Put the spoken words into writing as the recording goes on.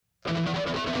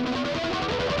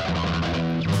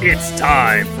It's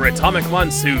time for Atomic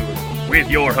Monsoon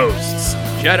with your hosts,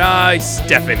 Jedi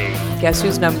Stephanie. Guess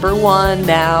who's number one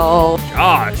now?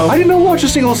 Josh. I did not watch a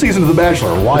single season of The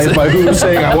Bachelor. Why is my who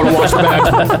saying I want to watch The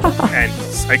Bachelor? And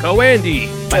Psycho Andy.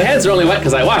 My hands are only wet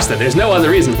because I watched them. There's no other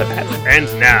reason for that. And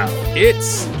now,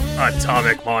 it's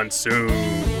Atomic Monsoon.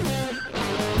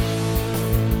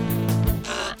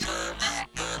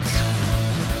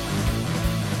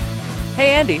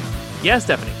 Hey, Andy. Yeah,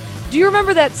 Stephanie. Do you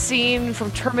remember that scene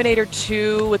from Terminator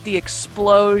 2 with the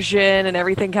explosion and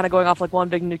everything kind of going off like one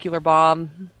big nuclear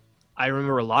bomb? I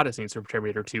remember a lot of scenes from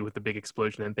Terminator 2 with the big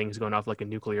explosion and things going off like a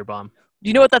nuclear bomb. Do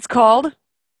you know what that's called?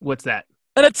 What's that?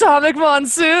 An atomic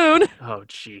monsoon. Oh,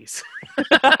 jeez.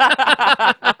 Dude,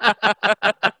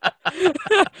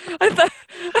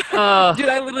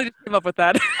 I literally just came up with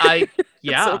that.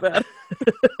 Yeah. So bad.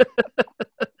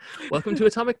 Welcome to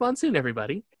Atomic Monsoon,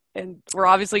 everybody. And we're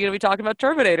obviously going to be talking about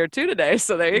Terminator 2 today,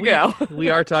 so there you go. We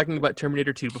are talking about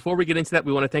Terminator 2. Before we get into that,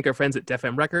 we want to thank our friends at Def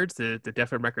M Records, the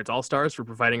Def M Records All-Stars, for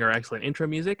providing our excellent intro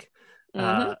music.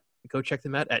 Go check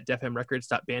them out at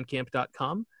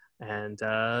defmrecords.bandcamp.com and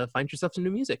find yourself some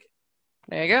new music.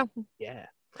 There you go.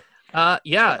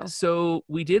 Yeah. So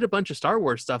we did a bunch of Star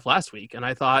Wars stuff last week, and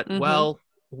I thought, well,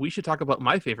 we should talk about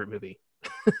my favorite movie.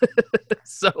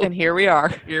 And here we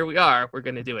are. We're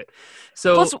going to do it.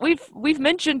 So plus, we've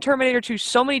mentioned Terminator 2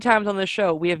 so many times on this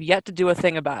show. We have yet to do a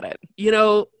thing about it. You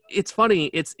know, it's funny.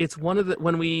 It's one of the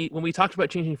when we talked about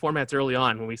changing formats early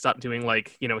on, when we stopped doing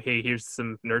like, you know, hey, here's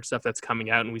some nerd stuff that's coming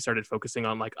out, and we started focusing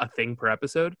on like a thing per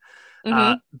episode.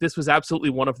 This was absolutely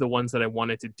one of the ones that I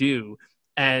wanted to do,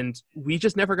 and we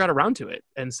just never got around to it.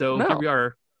 And so here we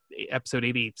are. Episode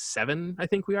 87, I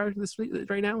think we are this week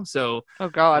right now. So, oh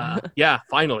god, yeah,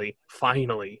 finally,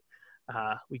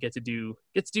 we get to do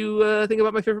a thing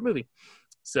about my favorite movie.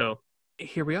 So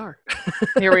here we are.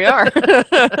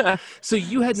 So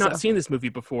you had not seen this movie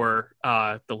before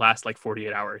the last like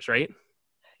 48 hours, right?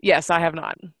 Yes, I have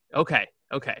not. Okay.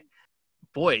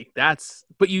 Boy,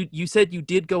 but you said you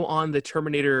did go on the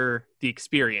Terminator the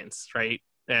Experience, right?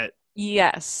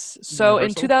 Yes. So Universal?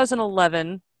 In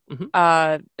 2011. In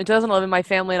 2011, my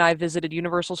family and I visited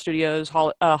Universal Studios,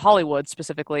 Hollywood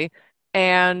specifically,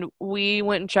 and we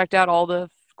went and checked out all the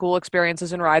cool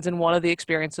experiences and rides, and one of the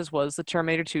experiences was the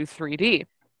Terminator 2 3D.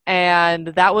 And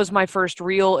that was my first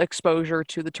real exposure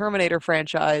to the Terminator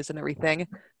franchise and everything.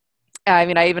 I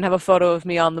mean, I even have a photo of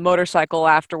me on the motorcycle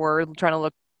afterward, trying to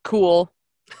look cool.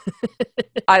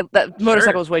 That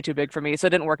motorcycle was way too big for me, so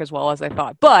it didn't work as well as I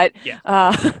thought. But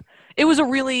it was a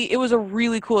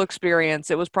really cool experience.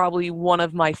 It was probably one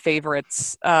of my favorite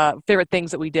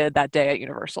things that we did that day at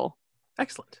Universal.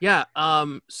 Excellent. Yeah.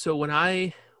 So when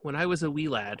I was a wee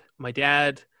lad, my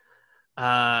dad,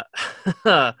 I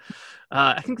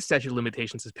think the statute of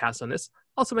limitations has passed on this.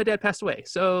 Also, my dad passed away,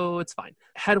 so it's fine.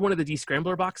 Had one of the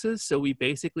D-Scrambler boxes, so we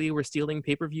basically were stealing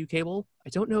pay-per-view cable. I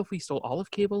don't know if we stole all of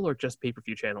cable or just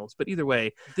pay-per-view channels, but either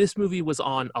way, this movie was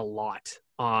on a lot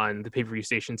on the pay-per-view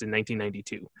stations in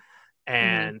 1992.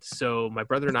 And so my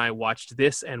brother and I watched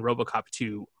this and RoboCop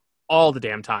 2 all the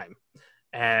damn time.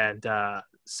 And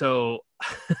so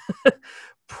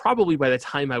probably by the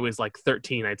time I was like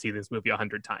 13, I'd seen this movie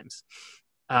 100 times.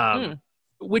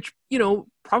 Which, you know,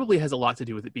 probably has a lot to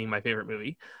do with it being my favorite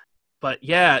movie. But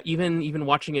yeah, even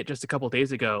watching it just a couple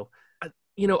days ago,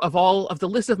 you know, of the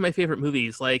list of my favorite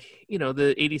movies, like, you know,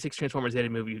 the 86 Transformers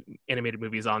animated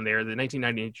movies on there, the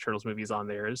 1990 Turtles movies on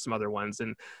there, there's some other ones.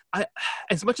 And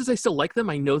as much as I still like them,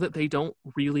 I know that they don't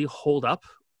really hold up.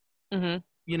 You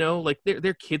know, like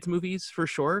they're kids movies for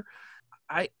sure.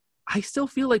 I still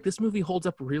feel like this movie holds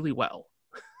up really well.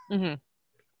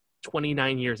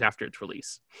 29 years after its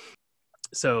release.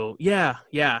 So yeah.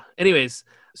 Anyways,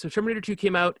 so Terminator 2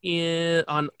 came out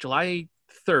on July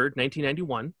 3rd,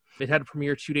 1991. It had a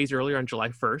premiere 2 days earlier on July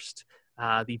 1st.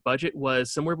 The budget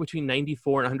was somewhere between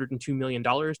 $94 and $102 million,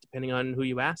 depending on who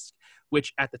you ask,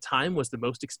 which at the time was the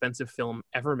most expensive film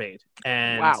ever made.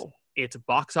 And its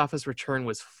box office return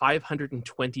was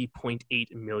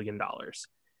 $520.8 million,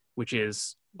 which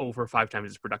is over 5 times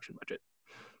its production budget.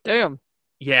 Damn.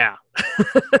 Yeah.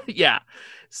 Yeah.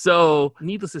 So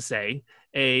needless to say,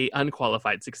 a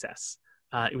unqualified success.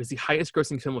 It was the highest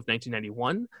grossing film of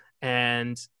 1991,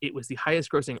 and it was the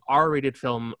highest grossing R-rated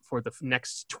film for the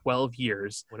next 12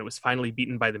 years, when it was finally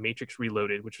beaten by The Matrix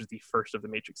Reloaded, which was the first of the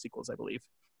Matrix sequels, I believe.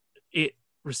 It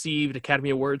received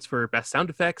Academy Awards for Best Sound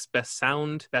Effects, Best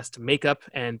Sound, Best Makeup,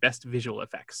 and Best Visual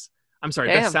Effects. I'm sorry,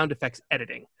 Best Sound Effects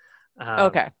Editing.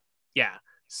 Okay. Yeah.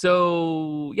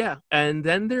 So, yeah. And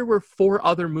then there were 4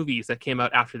 other movies that came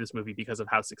out after this movie because of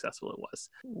how successful it was.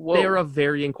 Whoa. They are of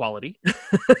varying quality.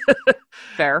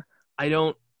 Fair. I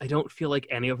don't I don't feel like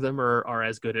any of them are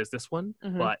as good as this one,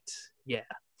 Mhm. but yeah.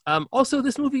 Also,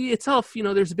 this movie itself,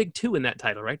 there's a big 2 in that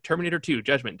title, right? Terminator 2,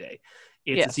 Judgment Day.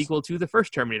 It's a Yes. sequel to the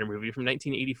first Terminator movie from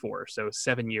 1984, so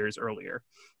 7 years earlier.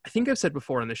 I think I've said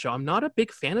before on the show, I'm not a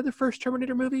big fan of the first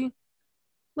Terminator movie.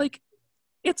 Like,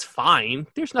 it's fine.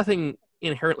 There's nothing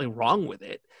inherently wrong with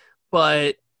it,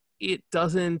 but it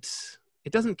doesn't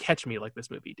catch me like this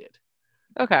movie did.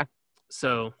 Okay.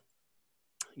 So,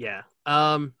 yeah.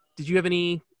 Did you have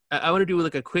any? I want to do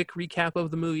like a quick recap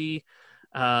of the movie,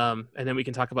 and then we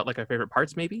can talk about like our favorite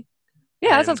parts, maybe.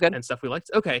 Yeah, that sounds good. And stuff we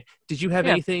liked. Okay. Did you have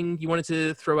Yeah. anything you wanted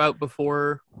to throw out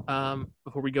before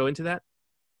we go into that?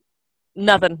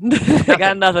 Nothing. I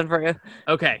got nothing for you.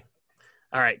 Okay.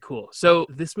 All right, cool. So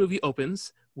this movie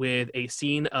opens with a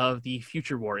scene of the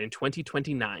Future War in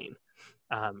 2029,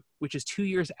 which is 2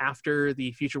 years after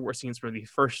the Future War scenes from the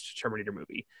first Terminator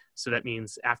movie. So that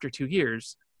means after 2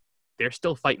 years, they're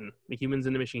still fighting. The humans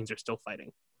and the machines are still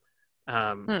fighting.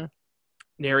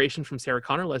 Narration from Sarah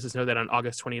Connor lets us know that on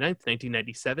August 29th,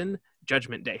 1997,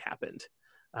 Judgment Day happened.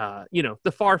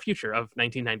 The far future of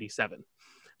 1997.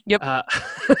 Yep.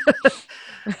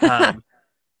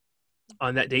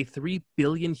 On that day, 3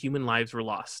 billion human lives were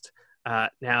lost.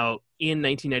 Now, in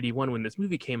 1991, when this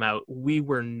movie came out, we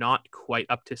were not quite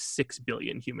up to 6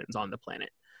 billion humans on the planet.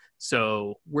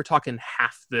 So we're talking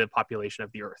half the population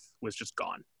of the Earth was just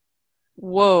gone.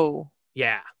 Whoa.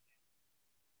 Yeah.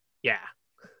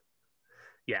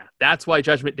 That's why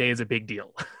Judgment Day is a big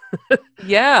deal.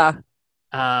 Yeah.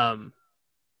 And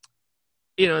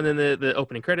then the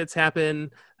opening credits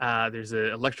happen. There's an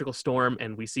electrical storm,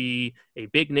 and we see a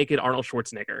big naked Arnold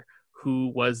Schwarzenegger, who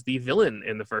was the villain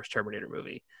in the first Terminator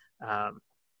movie.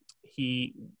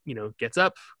 He, gets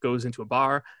up, goes into a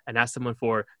bar, and asks someone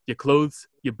for your clothes,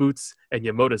 your boots, and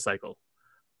your motorcycle.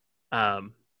 A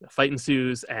fight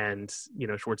ensues, and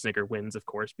Schwarzenegger wins, of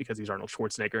course, because he's Arnold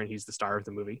Schwarzenegger and he's the star of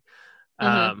the movie.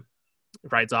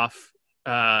 Rides off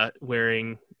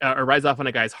rides off on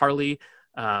a guy's Harley.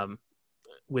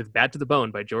 With Bad to the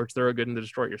Bone by George Thorogood and the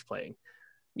Destroyers playing.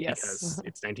 Yes. Because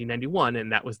it's 1991,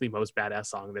 and that was the most badass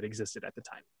song that existed at the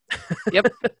time. Yep.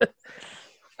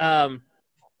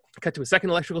 Cut to a second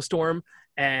electrical storm,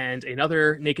 and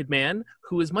another naked man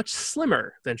who is much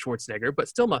slimmer than Schwarzenegger, but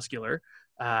still muscular.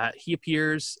 He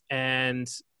appears, and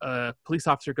a police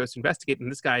officer goes to investigate,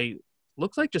 and this guy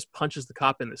looks like just punches the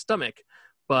cop in the stomach.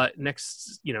 But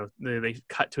next, they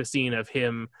cut to a scene of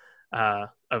him,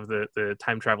 of the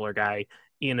time traveler guy,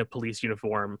 in a police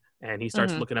uniform, and he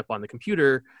starts looking up on the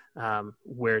computer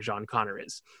where John Connor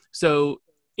is. So,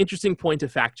 interesting point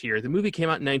of fact here: the movie came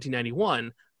out in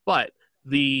 1991, but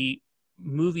the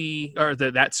movie, or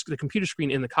the computer screen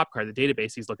in the cop car, the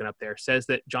database he's looking up there, says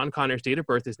that John Connor's date of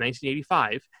birth is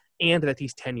 1985, and that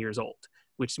he's 10 years old,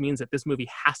 which means that this movie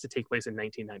has to take place in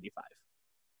 1995.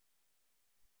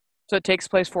 So it takes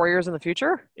place 4 years in the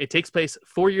future? It takes place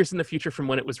 4 years in the future from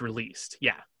when it was released.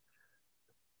 Yeah.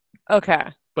 Okay.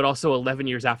 But also 11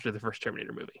 years after the first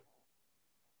Terminator movie.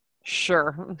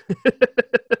 Sure.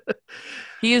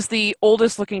 He is the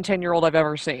oldest looking 10-year-old I've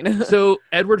ever seen. So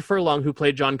Edward Furlong, who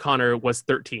played John Connor, was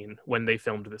 13 when they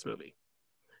filmed this movie.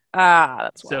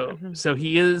 That's why. So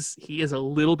he is a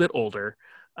little bit older.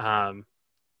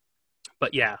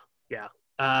 But yeah.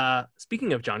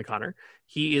 Speaking of John Connor,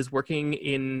 he is working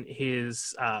in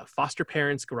his foster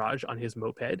parents' garage on his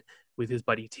moped with his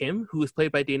buddy Tim, who is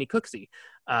played by Danny Cooksey.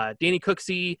 Danny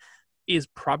Cooksey is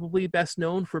probably best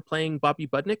known for playing Bobby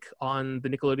Budnick on the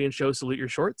Nickelodeon show Salute Your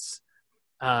Shorts.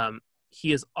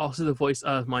 He is also the voice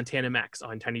of Montana Max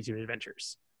on Tiny Toon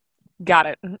Adventures. Got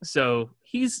it. So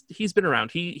he's been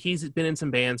around. He's been in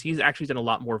some bands. He's actually done a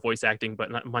lot more voice acting,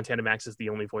 but Montana Max is the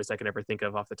only voice I can ever think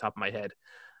of off the top of my head.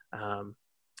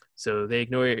 So they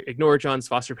ignore John's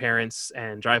foster parents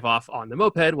and drive off on the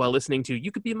moped while listening to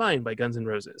You Could Be Mine by Guns N'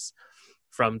 Roses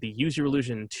from the Use Your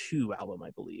Illusion 2 album, I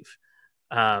believe.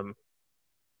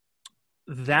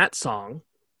 That song,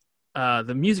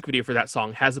 the music video for that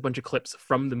song has a bunch of clips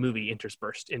from the movie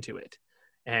interspersed into it.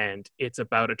 And it's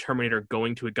about a Terminator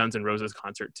going to a Guns N' Roses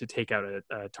concert to take out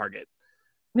a target.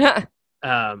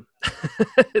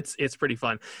 It's pretty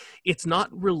fun. It's not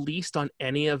released on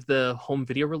any of the home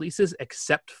video releases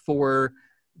except for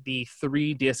the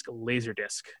 3-disc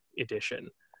Laserdisc edition,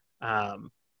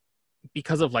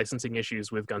 because of licensing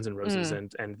issues with Guns N' Roses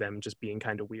and them just being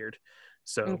kind of weird.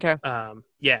 So okay.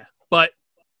 Yeah, but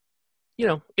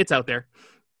it's out there.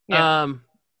 Yeah.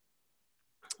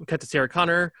 We cut to Sarah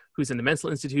Connor, who's in the mental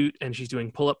institute, and she's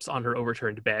doing pull-ups on her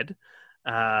overturned bed.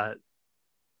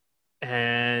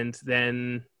 And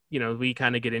then, we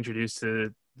kind of get introduced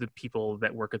to the people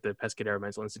that work at the Pescadero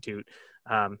Mental Institute.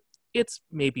 it's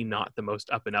maybe not the most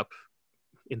up and up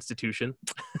institution.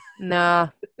 Nah.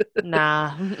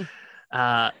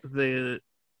 The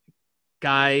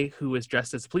guy who was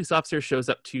dressed as a police officer shows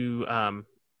up to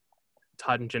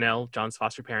Todd and Janelle, John's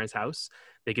foster parents' house.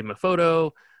 They give him a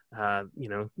photo.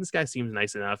 This guy seems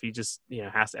nice enough. He just,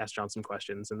 has to ask John some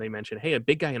questions. And they mention, hey, a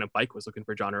big guy in a bike was looking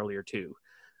for John earlier too.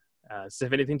 Does it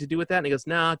have anything to do with that? And he goes,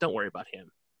 nah, don't worry about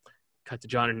him. Cut to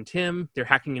John and Tim. They're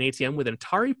hacking an ATM with an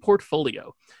Atari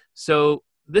portfolio. So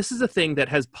this is a thing that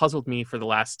has puzzled me for the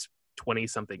last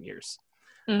 20-something years.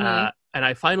 Mm-hmm. And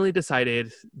I finally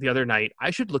decided the other night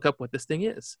I should look up what this thing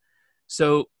is.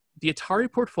 So the Atari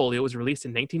portfolio was released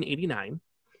in 1989,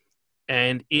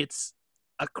 and it's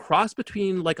a cross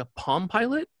between like a Palm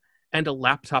Pilot and a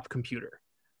laptop computer.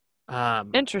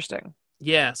 Interesting.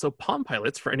 Yeah, so Palm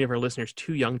Pilots, for any of our listeners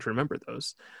too young to remember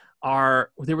those,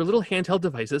 they were little handheld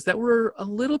devices that were a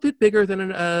little bit bigger than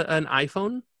an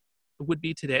iPhone would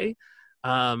be today.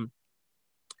 And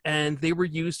they were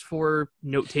used for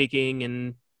note-taking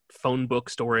and phone book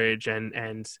storage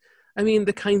and I mean,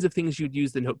 the kinds of things you'd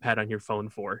use the notepad on your phone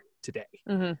for today.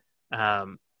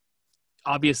 Mm-hmm.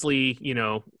 Obviously,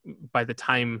 by the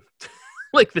time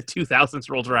like the 2000s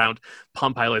rolled around,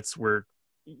 Palm Pilots were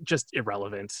just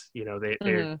irrelevant. We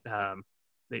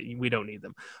don't need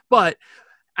them. But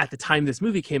at the time this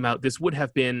movie came out, this would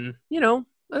have been,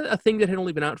 a thing that had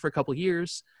only been out for a couple of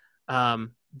years.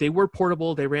 They were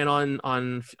portable. They ran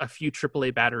on a few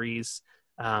AAA batteries.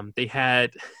 They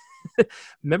had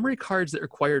memory cards that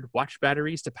required watch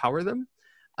batteries to power them.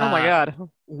 Oh my God.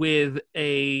 With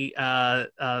the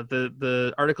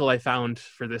article I found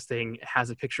for this thing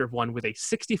has a picture of one with a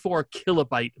 64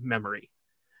 kilobyte memory.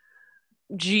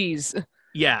 Jeez.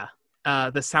 Yeah.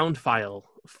 The sound file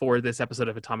for this episode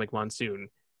of Atomic Monsoon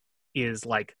is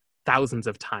like thousands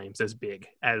of times as big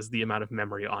as the amount of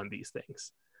memory on these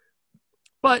things.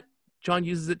 But John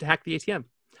uses it to hack the ATM.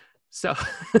 So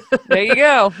there you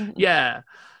go. Yeah.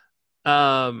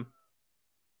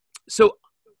 So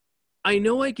I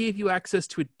know I gave you access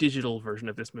to a digital version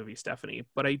of this movie, Stephanie,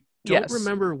 but I don't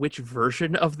remember which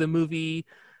version of the movie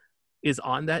is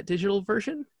on that digital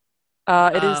version.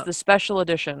 It is the special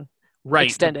edition. Right.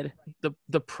 Extended.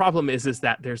 The problem is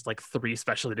that there's like 3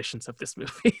 special editions of this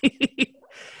movie.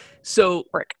 So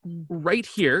right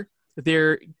here,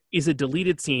 there is a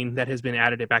deleted scene that has been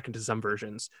added back into some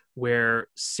versions where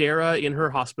Sarah in her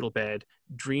hospital bed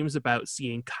dreams about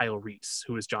seeing Kyle Reese,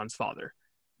 who is John's father.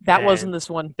 That was in this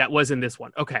one. That was in this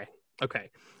one. Okay.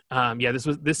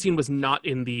 This scene was not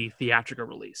in the theatrical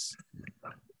release.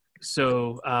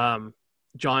 So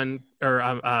John's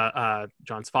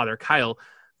father, Kyle,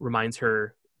 reminds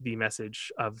her the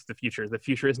message of the future. The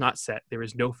future is not set. There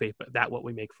is no fate, but that what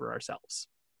we make for ourselves.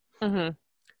 Mm-hmm.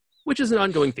 Which is an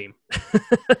ongoing theme.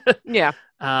 Yeah.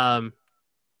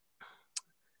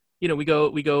 We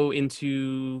go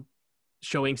into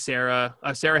showing Sarah.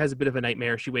 Sarah has a bit of a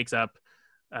nightmare. She wakes up.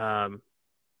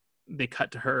 They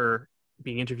cut to her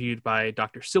being interviewed by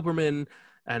Dr. Silberman,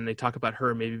 and they talk about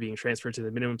her maybe being transferred to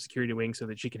the minimum security wing so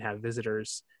that she can have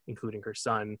visitors, including her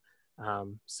son.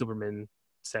 Silberman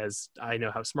says, I know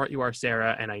how smart you are,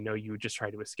 Sarah, and I know you just try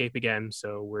to escape again,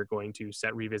 so we're going to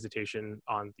set revisitation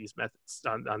on these methods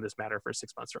on this matter for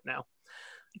 6 months from now.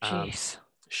 Jeez.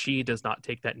 She does not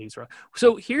take that news.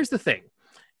 So here's the thing,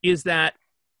 is that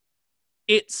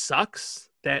it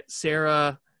sucks that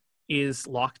Sarah is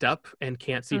locked up and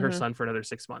can't see her son for another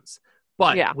 6 months.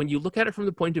 But when you look at it from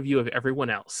the point of view of everyone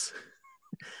else,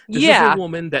 this is a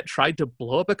woman that tried to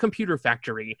blow up a computer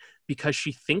factory because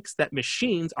she thinks that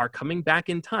machines are coming back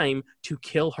in time to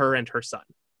kill her and her son.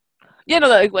 Yeah, no,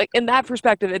 like in that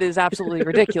perspective, it is absolutely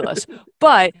ridiculous.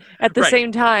 But at the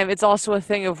same time, it's also a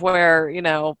thing of where,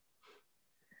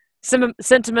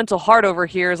 sentimental heart over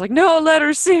here is like, no, let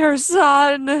her see her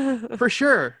son. For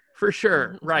sure.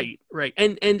 Right.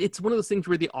 And it's one of those things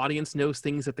where the audience knows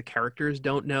things that the characters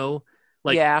don't know.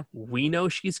 Like, we know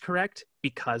she's correct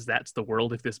because that's the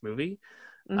world of this movie.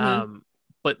 Mm-hmm.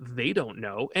 But they don't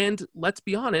know. And let's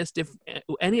be honest, if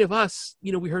any of us,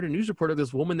 we heard a news report of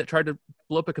this woman that tried to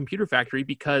blow up a computer factory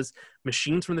because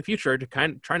machines from the future are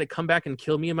trying to come back and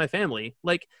kill me and my family.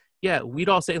 Like, we'd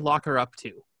all say lock her up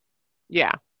too.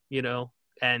 Yeah.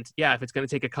 And if it's going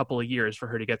to take a couple of years for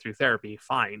her to get through therapy,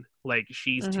 fine. Like,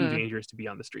 she's too dangerous to be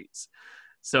on the streets.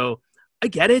 So I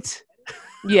get it.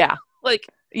 Yeah.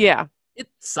 It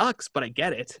sucks, but I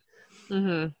get it.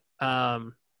 Mm-hmm.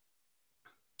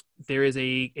 There is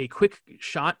a quick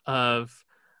shot of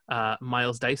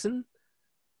Miles Dyson,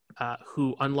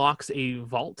 who unlocks a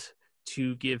vault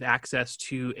to give access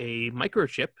to a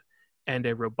microchip and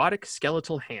a robotic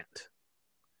skeletal hand.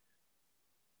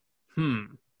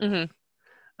 Mm-hmm.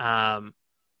 Um,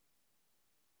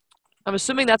 I'm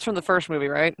assuming that's from the first movie,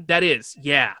 right? that is,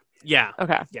 yeah.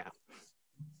 Okay.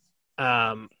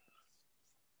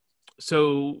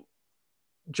 So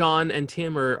John and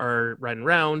Tim are riding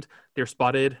around. They're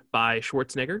spotted by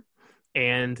Schwarzenegger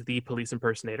and the police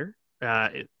impersonator.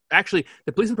 Actually,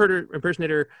 the police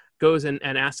impersonator goes and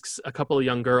asks a couple of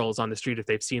young girls on the street if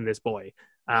they've seen this boy.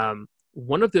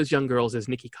 One of those young girls is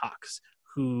Nikki Cox,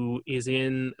 who is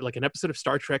in like an episode of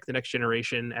Star Trek: The Next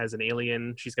Generation as an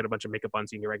alien. She's got a bunch of makeup on,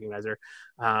 so you can recognize her.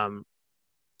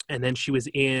 And then she was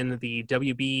in the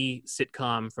WB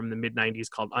sitcom from the mid-90s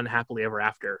called Unhappily Ever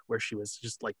After, where she was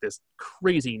just like this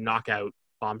crazy knockout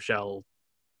bombshell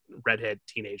redhead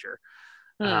teenager.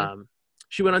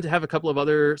 She went on to have a couple of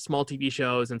other small TV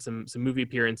shows and some movie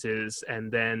appearances,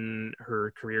 and then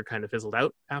her career kind of fizzled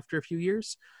out after a few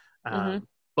years.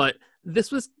 But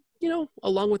this was,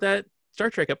 along with that Star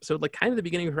Trek episode, like kind of the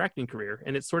beginning of her acting career.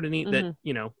 And it's sort of neat that,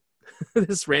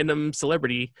 this random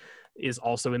celebrity is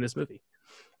also in this movie.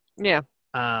 Yeah.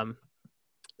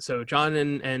 So John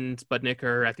and Sputnik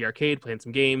are at the arcade playing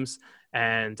some games,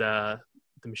 and the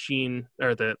machine,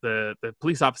 or the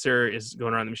police officer is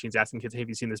going around the machines asking kids, hey, have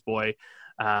you seen this boy?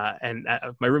 And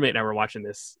my roommate and I were watching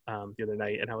this the other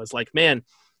night, and I was like, man,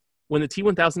 when the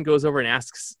T-1000 goes over and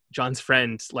asks John's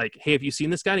friend, like, hey, have you seen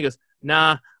this guy? And he goes,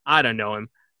 nah, I don't know him.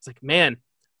 It's like, man,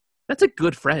 that's a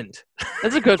good friend.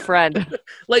 That's a good friend.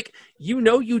 Like,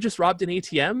 you just robbed an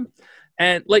ATM.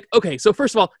 And like, okay, so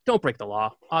first of all, don't break the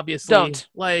law, obviously. Don't.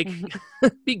 Like,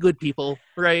 be good people,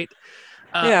 right?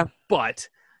 Yeah. But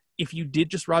if you did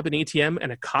just rob an ATM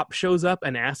and a cop shows up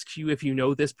and asks you if you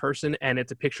know this person and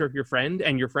it's a picture of your friend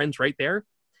and your friend's right there,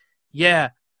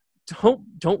 yeah,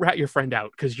 don't rat your friend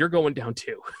out, because you're going down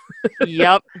too.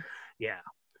 Yep. Yeah.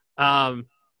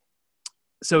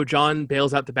 So John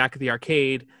bails out the back of the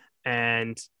arcade,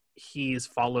 and he's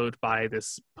followed by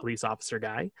this police officer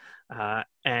guy.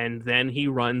 And then he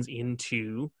runs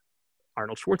into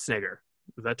Arnold Schwarzenegger,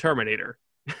 the Terminator,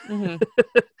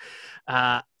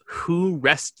 who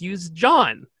rescues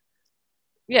John.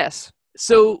 Yes.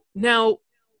 So now,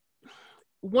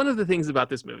 one of the things about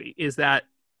this movie is that,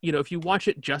 if you watch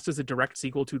it just as a direct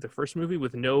sequel to the first movie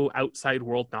with no outside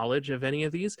world knowledge of any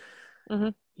of these,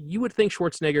 you would think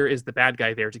Schwarzenegger is the bad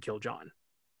guy there to kill John.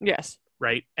 Yes.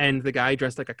 Right? And the guy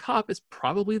dressed like a cop is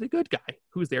probably the good guy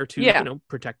who's there to,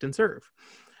 protect and serve.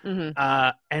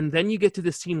 And then you get to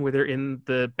this scene where they're in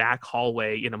the back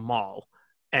hallway in a mall,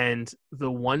 and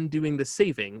the one doing the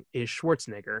saving is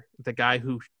Schwarzenegger, the guy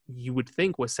who you would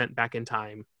think was sent back in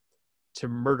time to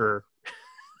murder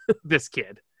this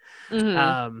kid.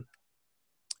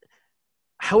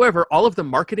 However, all of the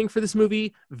marketing for this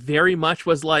movie very much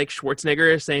was like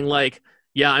Schwarzenegger saying like,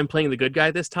 yeah, I'm playing the good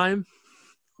guy this time.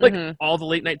 Like all the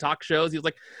late night talk shows, he was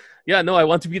like, yeah, no, I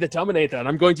want to be the Terminator and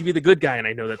I'm going to be the good guy. And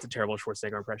I know that's a terrible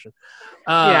Schwarzenegger impression.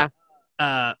 And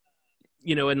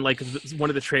like one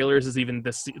of the trailers is even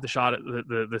the shot,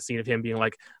 the scene of him being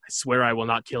like, I swear I will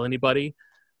not kill anybody.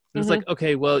 And it's like,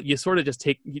 okay, well, you sort of just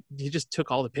you just took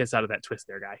all the piss out of that twist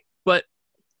there, guy. But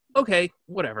okay,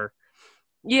 whatever.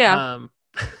 Yeah.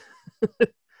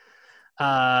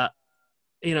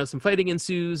 Some fighting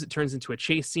ensues. It turns into a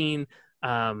chase scene.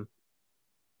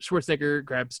 Schwarzenegger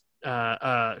grabs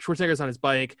Schwarzenegger's on his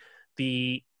bike.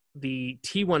 The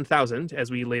T-1000,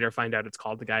 as we later find out it's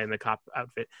called, the guy in the cop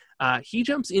outfit, he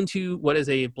jumps into what is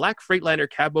a black Freightliner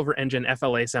cab-over engine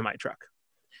FLA semi-truck.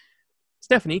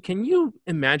 Stephanie, can you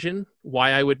imagine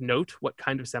why I would note what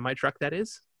kind of semi-truck that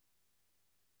is?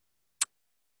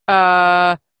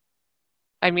 I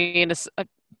mean, aside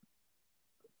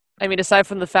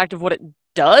from the fact of what it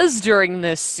does during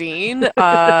this scene,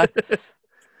 but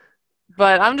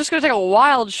I'm just going to take a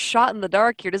wild shot in the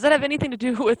dark here. Does that have anything to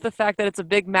do with the fact that it's a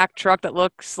big Mack truck that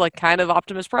looks like kind of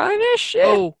Optimus Prime-ish?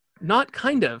 Oh, not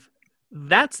kind of.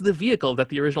 That's the vehicle that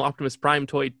the original Optimus Prime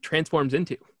toy transforms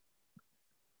into.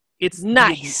 It's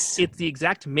nice. It's the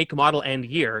exact make, model, and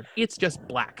year. It's just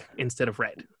black instead of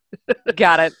red.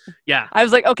 Got it. Yeah. I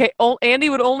was like, okay,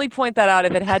 Andy would only point that out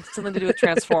if it had something to do with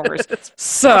Transformers.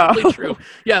 So totally true.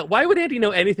 Yeah, why would Andy know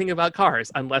anything about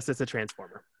cars unless it's a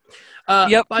Transformer?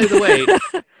 Yep. By the way,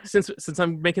 since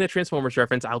I'm making a Transformers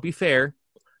reference, I'll be fair.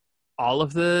 All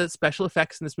of the special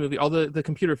effects in this movie, all the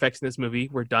computer effects in this movie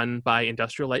were done by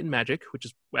Industrial Light and Magic, which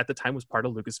is at the time was part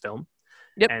of Lucasfilm.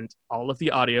 Yep. And all of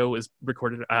the audio was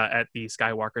recorded at the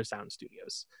Skywalker Sound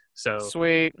Studios. So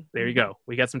sweet. There you go.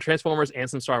 We got some Transformers and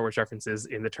some Star Wars references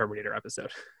in the Terminator episode.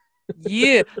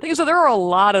 Yeah. So there are a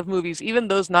lot of movies, even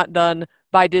those not done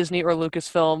by Disney or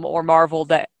Lucasfilm or Marvel,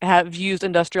 that have used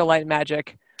Industrial Light and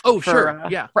Magic. Oh, sure.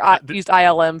 Yeah. Used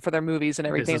ILM for their movies and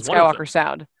everything. Skywalker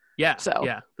Sound. Yeah, So.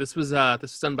 yeah. This was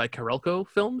done by Carolco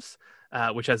Films,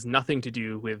 which has nothing to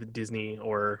do with Disney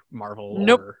or Marvel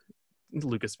Nope. or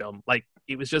Lucasfilm. Like,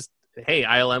 it was just, hey,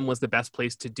 ILM was the best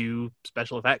place to do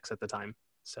special effects at the time.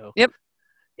 So Yep.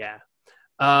 yeah.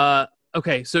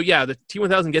 Okay, so yeah, the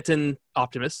T-1000 gets in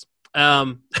Optimus.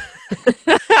 I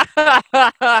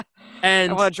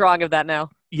And want a drawing of that now.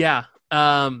 yeah,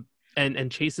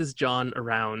 and chases John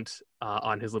around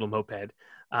on his little moped.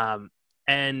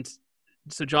 And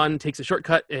so John takes a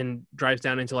shortcut and drives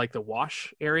down into like the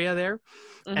wash area there.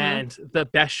 Mhm. And the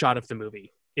best shot of the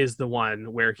movie is the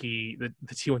one where the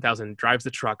T-1000 drives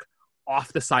the truck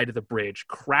off the side of the bridge,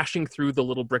 crashing through the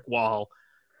little brick wall,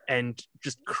 and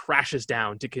just crashes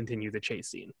down to continue the chase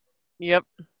scene. Yep.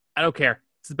 I don't care.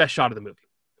 It's the best shot of the movie.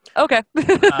 Okay.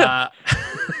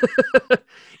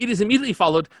 It is immediately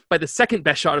followed by the second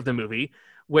best shot of the movie,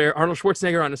 where Arnold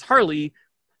Schwarzenegger on his Harley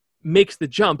makes the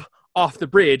jump off the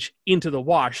bridge into the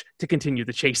wash to continue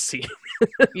the chase scene.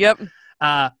 Yep.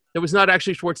 It was not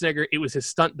actually Schwarzenegger. It was his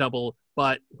stunt double,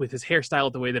 but with his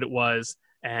hairstyle the way that it was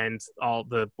and all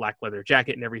the black leather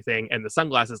jacket and everything and the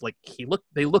sunglasses, like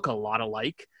they look a lot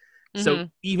alike. So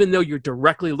even though you're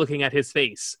directly looking at his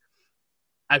face,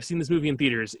 I've seen this movie in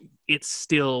theaters, it's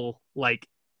still like,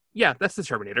 yeah, that's the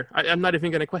Terminator. I'm not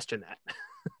even going to question that.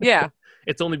 Yeah.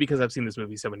 It's only because I've seen this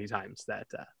movie so many times that,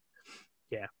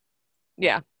 yeah.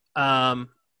 Yeah.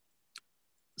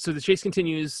 So the chase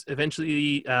continues.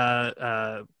 Eventually,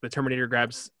 the Terminator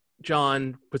grabs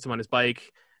John, puts him on his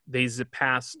bike. They zip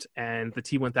past, and the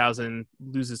T-1000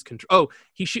 loses control. Oh,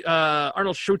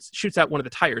 Arnold shoots out one of the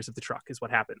tires of the truck, is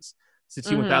what happens. So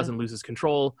T-1000 loses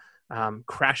control,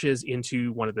 crashes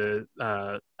into one of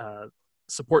the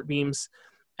support beams,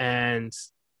 and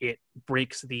it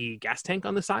breaks the gas tank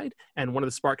on the side, and one of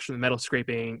the sparks from the metal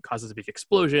scraping causes a big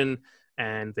explosion,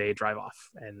 and they drive off,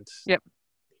 and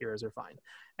heroes are fine.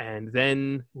 And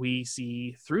then we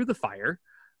see through the fire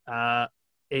a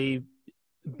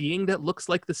being that looks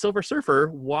like the Silver Surfer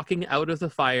walking out of the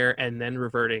fire and then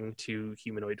reverting to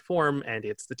humanoid form, and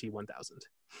it's the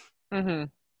T-1000.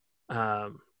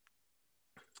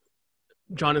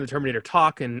 John and the Terminator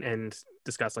talk and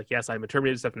discuss, like, yes, I'm a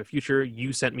Terminator stuff in the future.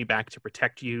 You sent me back to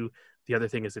protect you. The other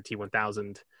thing is the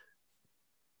T-1000.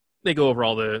 They go over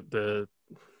all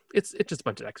it's just a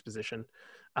bunch of exposition.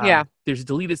 There's a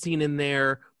deleted scene in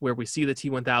there where we see the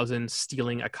T-1000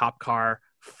 stealing a cop car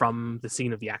from the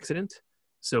scene of the accident.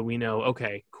 So we know,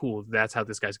 okay, cool, that's how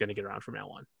this guy's going to get around from now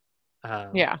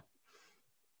on.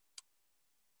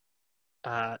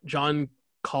 John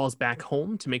calls back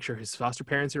home to make sure his foster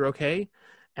parents are okay.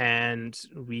 And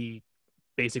we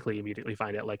basically immediately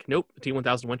find out, like, nope, the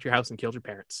T-1000 went to your house and killed your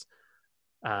parents.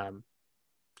 And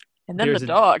then the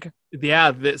dog.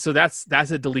 Yeah, so that's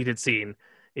a deleted scene.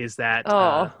 Is that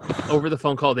over the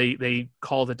phone call, they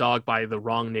call the dog by the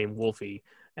wrong name, Wolfie,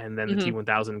 and then the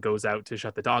T-1000 goes out to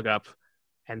shut the dog up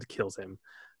and kills him.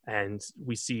 And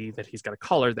we see that he's got a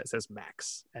collar that says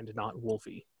Max and not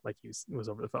Wolfie, like he was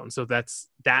over the phone. So that's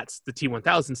the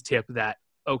T-1000's tip that,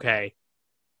 okay,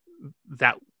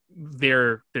 that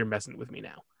they're messing with me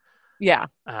now. Yeah.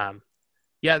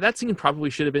 Yeah, that scene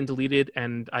probably should have been deleted,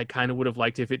 and I kind of would have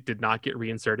liked if it did not get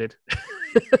reinserted.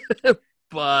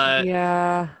 But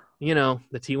yeah,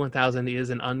 the T-1000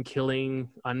 is an unkilling,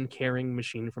 uncaring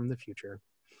machine from the future.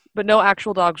 But no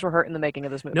actual dogs were hurt in the making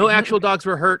of this movie. No actual dogs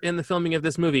were hurt in the filming of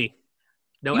this movie.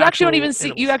 No, you actually don't even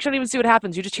see. You actually don't even see what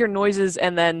happens. You just hear noises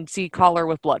and then see collar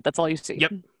with blood. That's all you see.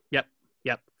 Yep.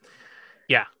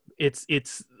 Yeah, it's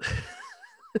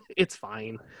it's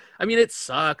fine. I mean, it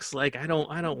sucks. Like, I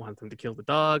don't want them to kill the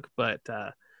dog, but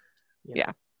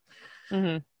yeah.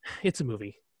 Mm-hmm. It's a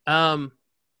movie. The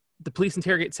police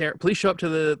interrogate Sarah. Police show up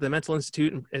to the mental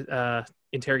institute and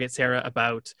interrogate Sarah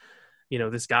about,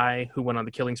 this guy who went on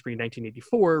the killing spree in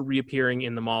 1984 reappearing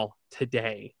in the mall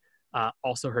today.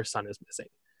 Also, her son is missing.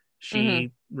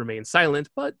 She remains silent,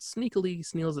 but sneakily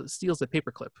steals a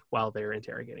paperclip while they're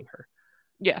interrogating her.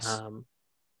 Yes.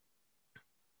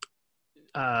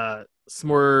 Some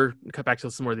more, cut back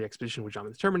to some more of the exposition with John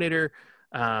and the Terminator,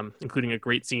 including a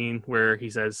great scene where he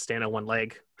says, stand on one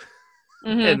leg.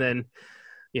 And then,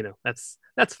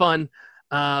 that's fun.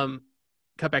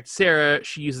 Cut back to Sarah.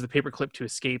 She uses the paperclip to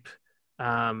escape.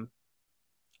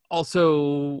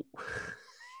 Also,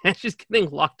 as she's getting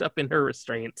locked up in her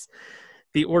restraints,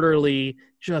 the orderly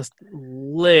just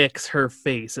licks her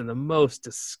face in the most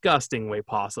disgusting way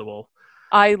possible.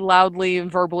 I loudly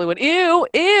and verbally went, ew,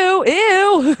 ew,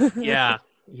 ew. Yeah.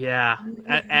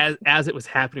 As it was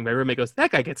happening, my roommate goes,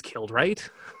 that guy gets killed, right?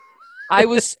 I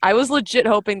was legit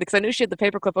hoping, because I knew she had the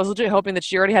paperclip, I was legit hoping that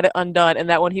she already had it undone, and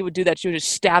that when he would do that, she would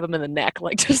just stab him in the neck.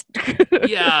 Like, just...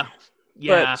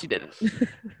 Yeah. But she didn't.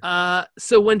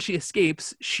 So when she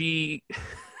escapes, she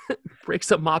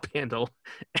breaks a mop handle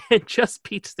and just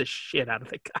beats the shit out of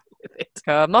the guy with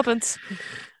it. Muffins.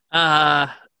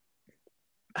 I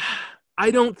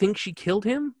don't think she killed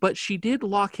him, but she did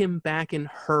lock him back in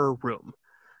her room.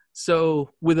 So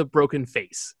with a broken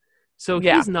face. So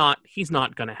Yeah. he's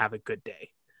not going to have a good day.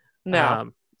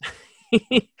 No.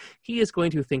 He is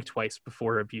going to think twice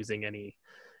before abusing any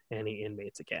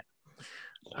inmates again.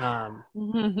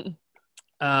 The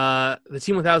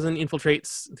T-1000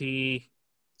 infiltrates the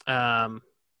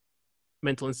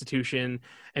mental institution,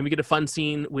 and we get a fun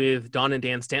scene with Dawn and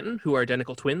Dan Stanton, who are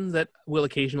identical twins that will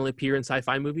occasionally appear in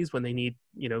sci-fi movies when they need,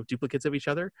 duplicates of each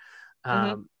other,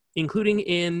 including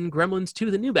in Gremlins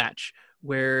 2: The New Batch,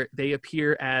 where they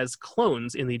appear as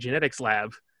clones in the genetics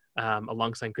lab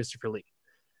alongside Christopher Lee.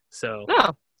 So,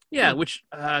 which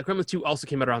Gremlins 2 also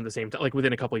came out around the same time, like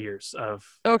within a couple of years of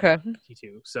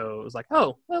T2. So it was like,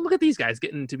 oh, well, look at these guys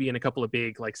getting to be in a couple of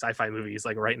big like sci-fi movies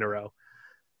like right in a row.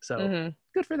 So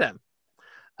good for them.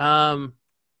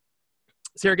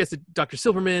 Sarah gets to Dr.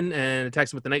 Silverman and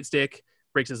attacks him with the nightstick,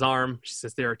 breaks his arm. She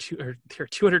says there are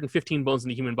 215 bones in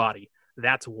the human body.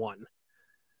 That's one.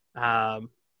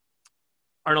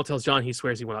 Arnold tells John he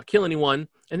swears he will not kill anyone,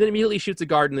 and then immediately shoots a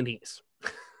guard in the knees.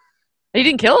 He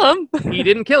didn't kill him. He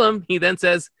didn't kill him. He then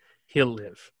says he'll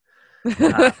live.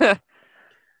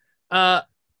 Not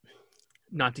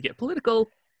to get political,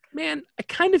 man, I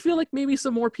kind of feel like maybe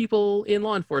some more people in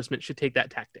law enforcement should take that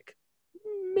tactic.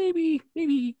 Maybe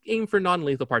aim for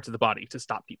non-lethal parts of the body to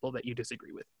stop people that you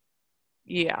disagree with.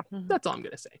 Yeah. That's all I'm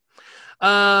going to say.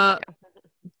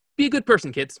 Be a good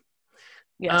person, kids.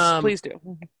 Yes, please do.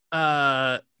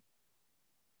 Sarah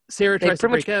tries to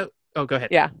break out. Oh, go ahead.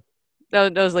 Yeah.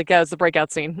 That was like, it's the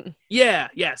breakout scene. Yeah.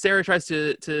 Sarah tries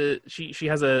to she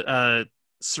has a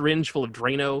syringe full of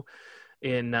Drano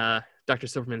in Dr.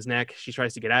 Silverman's neck. She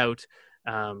tries to get out.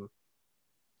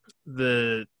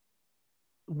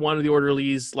 One of the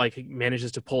orderlies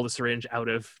manages to pull the syringe out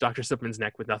of Dr. Silverman's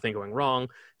neck with nothing going wrong.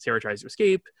 Sarah tries to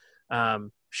escape.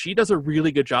 She does a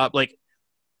really good job.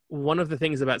 One of the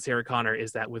things about Sarah Connor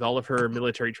is that with all of her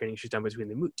military training she's done between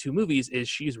the two movies is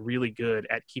she's really good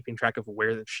at keeping track of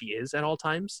where she is at all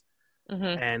times.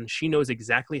 And she knows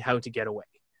exactly how to get away.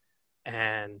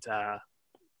 And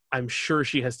I'm sure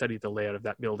she has studied the layout of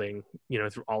that building,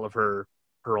 through all of her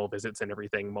parole visits and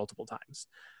everything multiple times.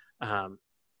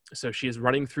 So she is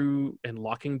running through and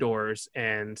locking doors.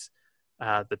 And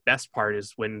the best part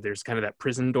is when there's kind of that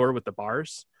prison door with the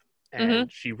bars.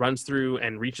 And she runs through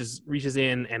and reaches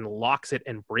in and locks it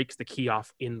and breaks the key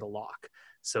off in the lock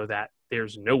so that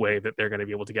there's no way that they're going to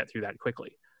be able to get through that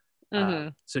quickly.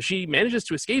 So she manages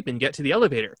to escape and get to the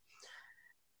elevator.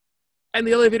 And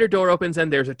the elevator door opens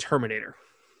and there's a Terminator.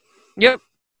 Yep.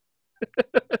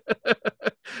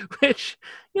 Which,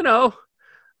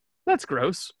 that's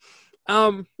gross.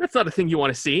 That's not a thing you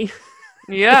want to see.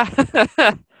 Yeah.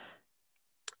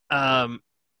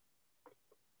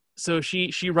 So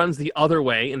she runs the other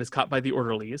way and is caught by the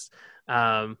orderlies.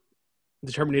 The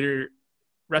Terminator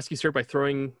rescues her by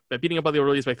beating up all the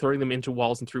orderlies by throwing them into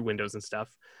walls and through windows and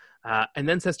stuff. And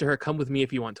then says to her, "Come with me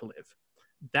if you want to live."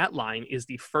 That line is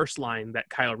the first line that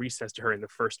Kyle Reese says to her in the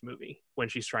first movie when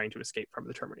she's trying to escape from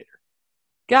the Terminator.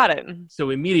 Got it. So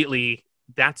immediately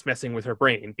that's messing with her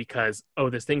brain because,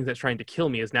 this thing that's trying to kill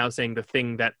me is now saying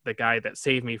the guy that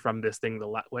saved me from this thing,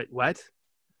 what?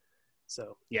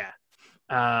 So, yeah.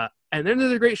 And then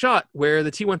there's a great shot where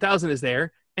the T-1000 is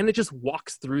there and it just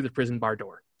walks through the prison bar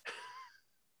door.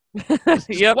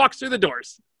 Just walks through the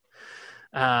doors.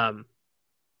 They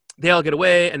all get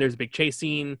away and there's a big chase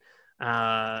scene.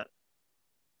 And,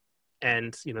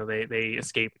 they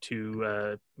escape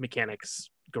to mechanics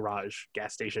garage,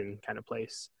 gas station kind of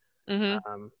place.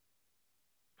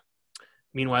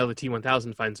 Meanwhile, the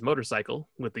T-1000 finds a motorcycle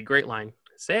with the great line,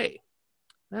 "Say,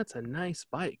 that's a nice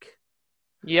bike."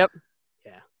 Yep.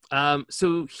 Yeah.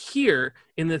 So here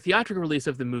in the theatrical release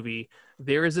of the movie,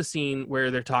 there is a scene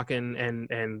where they're talking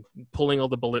and pulling all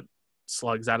the bullet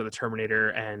slugs out of the Terminator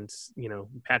and,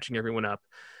 patching everyone up.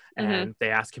 And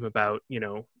they ask him about,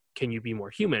 can you be more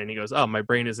human? And he goes, "Oh, my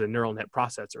brain is a neural net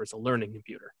processor. It's a learning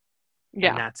computer."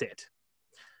 Yeah. And that's it.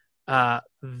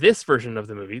 This version of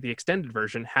the movie, the extended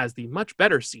version, has the much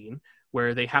better scene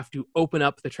where they have to open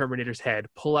up the Terminator's head,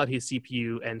 pull out his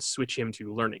CPU, and switch him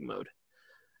to learning mode.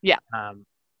 Yeah.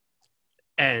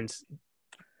 And,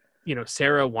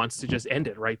 Sarah wants to just end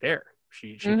it right there.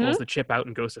 She pulls the chip out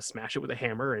and goes to smash it with a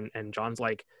hammer. And John's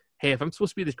like, "Hey, if I'm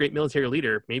supposed to be this great military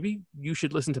leader, maybe you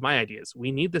should listen to my ideas.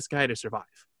 We need this guy to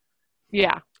survive."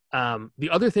 Yeah. The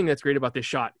other thing that's great about this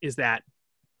shot is that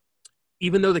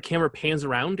even though the camera pans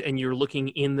around and you're looking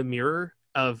in the mirror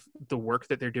of the work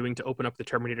that they're doing to open up the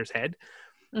Terminator's head,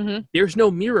 there's no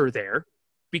mirror there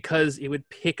because it would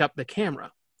pick up the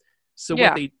camera. So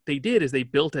what they did is they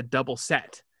built a double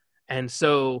set. And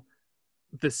so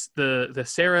the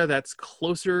Sarah that's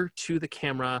closer to the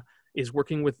camera is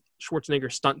working with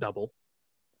Schwarzenegger's stunt double.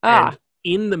 And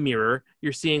in the mirror,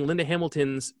 you're seeing Linda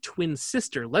Hamilton's twin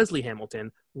sister, Leslie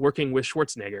Hamilton, working with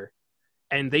Schwarzenegger.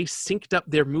 And they synced up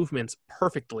their movements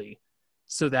perfectly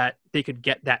so that they could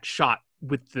get that shot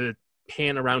with the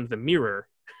pan around the mirror.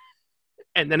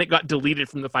 And then it got deleted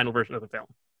from the final version of the film.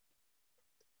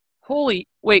 Wait,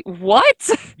 what?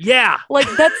 Yeah. Like,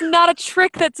 that's not a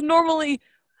trick that's normally...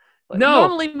 No.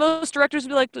 Normally, most directors would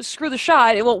be like, screw the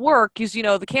shot, it won't work, use,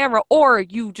 the camera, or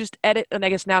you just edit, and I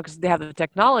guess now, because they have the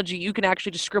technology, you can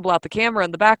actually just scribble out the camera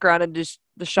in the background, and just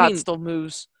the shot still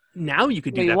moves. Now you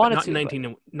could do that, but not in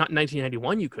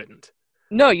 1991 you couldn't.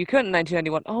 No, you couldn't in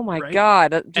 1991. Oh my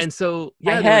God. And so,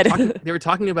 yeah, they were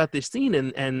talking about this scene,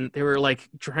 and they were like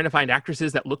trying to find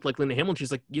actresses that looked like Linda Hamilton.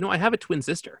 She's like, I have a twin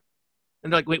sister.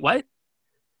 And they're like, wait, what?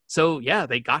 So yeah,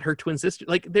 they got her twin sister.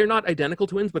 Like, they're not identical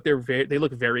twins, but they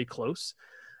look very close.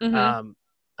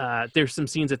 There's some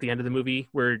scenes at the end of the movie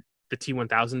where the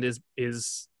T-1000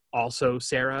 is also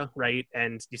Sarah, right?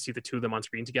 And you see the two of them on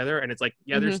screen together, and it's like,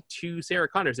 yeah, there's two Sarah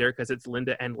Connors there because it's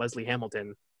Linda and Leslie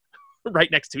Hamilton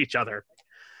right next to each other.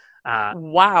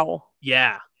 Wow.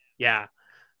 Yeah.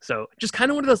 So just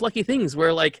kind of one of those lucky things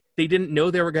where, like, they didn't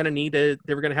know they were going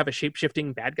to have a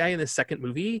shape-shifting bad guy in the second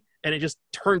movie, and it just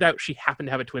turned out she happened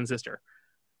to have a twin sister.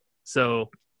 So,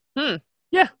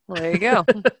 yeah. Well, there you go.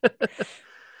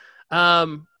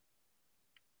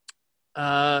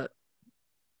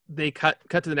 They cut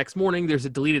to the next morning. There's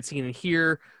a deleted scene in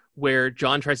here where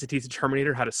John tries to teach the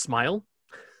Terminator how to smile.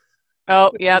 Oh,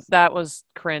 yeah, that was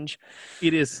cringe.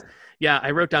 It is. Yeah,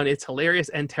 I wrote down it's hilarious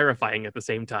and terrifying at the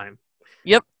same time.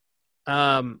 Yep.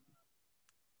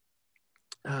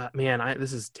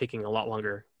 This is taking a lot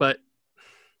longer, but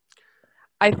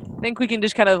I think we can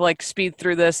just kind of like speed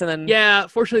through this and then. Yeah,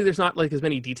 fortunately, there's not like as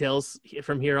many details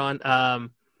from here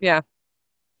on. Yeah.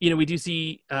 We do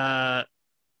see they're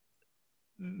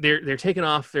taking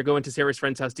off. They're going to Sarah's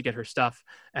friend's house to get her stuff,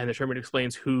 and the Terminator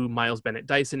explains who Miles Bennett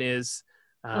Dyson is.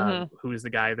 Who is the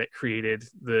guy that created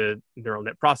the neural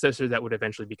net processor that would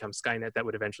eventually become Skynet, that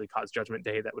would eventually cause Judgment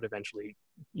Day, that would eventually,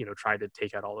 try to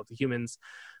take out all of the humans.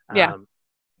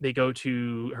 They go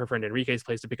to her friend Enrique's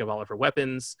place to pick up all of her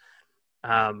weapons.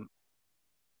 And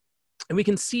we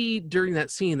can see during that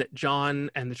scene that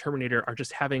John and the Terminator are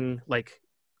just having like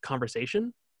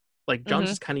conversation. Like John's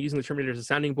just kind of using the Terminator as a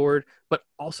sounding board, but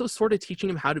also sort of teaching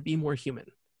him how to be more human.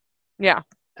 Yeah.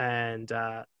 And,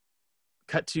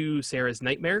 cut to Sarah's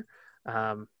nightmare,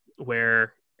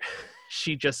 where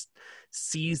she just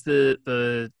sees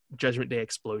the Judgment Day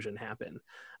explosion happen.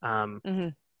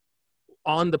 On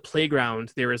the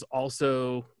playground, there is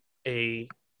also a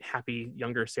happy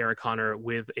younger Sarah Connor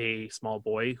with a small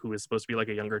boy who is supposed to be like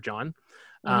a younger John.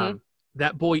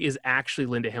 That boy is actually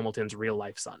Linda Hamilton's real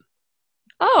life son.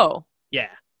 Oh. Yeah.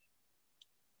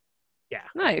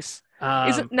 Nice.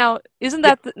 Isn't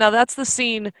that's the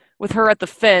scene with her at the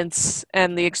fence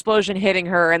and the explosion hitting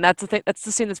her, and that's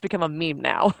the scene that's become a meme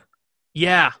now.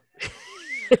 Yeah.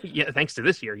 Yeah, thanks to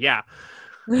this year. Yeah.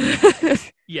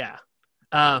 Yeah.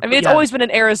 I mean, it's always been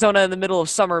an Arizona in the middle of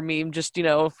summer meme, just,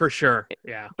 for sure.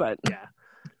 Yeah. But yeah.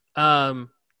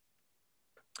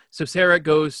 So Sarah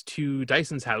goes to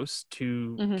Dyson's house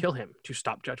to kill him, to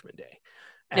stop Judgment Day.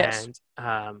 And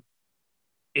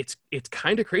it's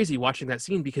kind of crazy watching that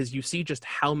scene because you see just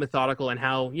how methodical and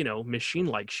how,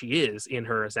 machine-like she is in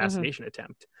her assassination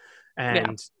attempt.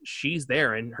 And she's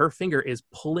there, and her finger is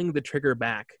pulling the trigger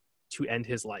back to end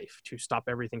his life, to stop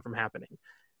everything from happening.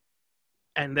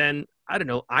 And then, I don't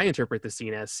know, I interpret the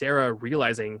scene as Sarah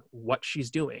realizing what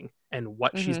she's doing and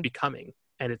what she's becoming.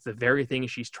 And it's the very thing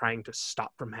she's trying to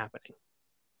stop from happening.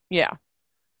 Yeah.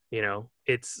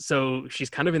 So she's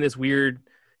kind of in this weird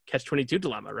catch-22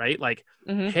 dilemma, right? Like,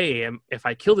 hey, if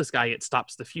I kill this guy, it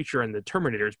stops the future and the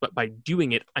Terminators, but by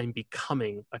doing it, I'm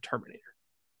becoming a Terminator.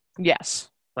 Yes.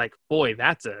 Like, boy,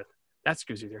 that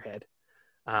screws with your head.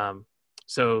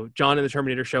 So John and the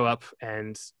Terminator show up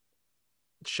and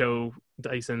show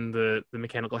Dyson the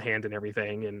mechanical hand and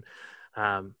everything,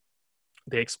 and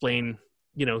they explain,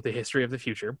 the history of the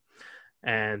future.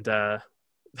 And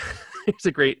it's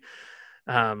a great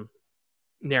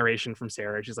narration from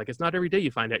Sarah. She's like, it's not every day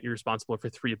you find out you're responsible for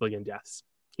 3 billion deaths.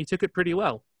 He took it pretty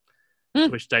well.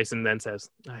 Which Dyson then says,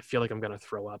 I feel like I'm going to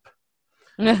throw up.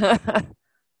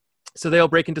 So they all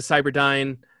break into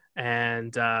Cyberdyne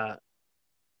and, go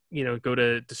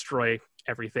to destroy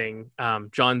everything.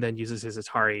 John then uses his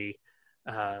Atari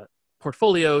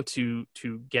portfolio to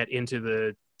get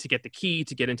the key,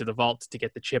 to get into the vault, to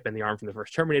get the chip and the arm from the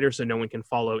first Terminator, so no one can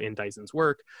follow in Dyson's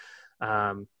work.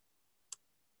 The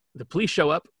police show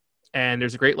up, and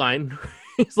there's a great line.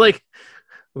 He's like,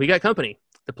 "We got company."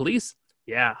 The police?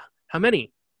 Yeah. How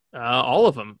many? All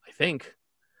of them, I think.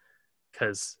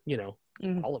 Because,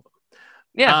 all of them.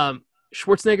 Yeah.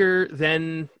 Schwarzenegger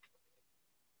then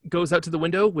goes out to the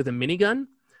window with a minigun.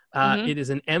 It is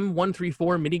an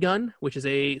M134 minigun, which is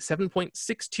a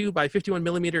 7.62 by 51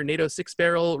 millimeter NATO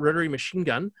 6-barrel rotary machine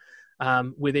gun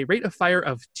with a rate of fire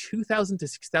of 2,000 to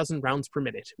 6,000 rounds per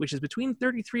minute, which is between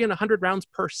 33 and 100 rounds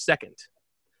per second.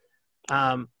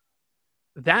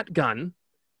 That gun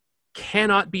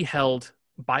cannot be held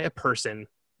by a person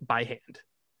by hand.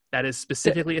 That is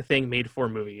specifically a thing made for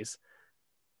movies.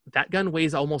 That gun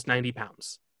weighs almost 90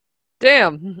 pounds.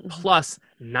 Damn. Plus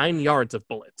 9 yards of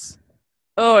bullets.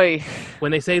 Oy.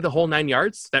 When they say the whole 9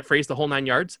 yards, that phrase, the whole 9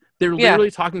 yards, they're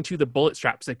literally talking to the bullet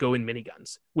straps that go in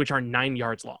miniguns, which are 9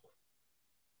 yards long.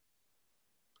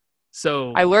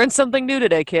 So I learned something new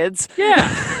today, kids. Yeah.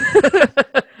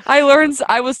 I learned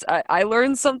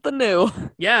something new.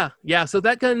 Yeah. So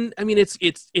that gun, I mean, it's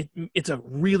a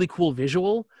really cool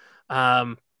visual.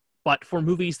 But for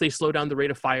movies, they slow down the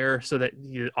rate of fire so that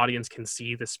the audience can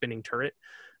see the spinning turret.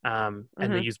 And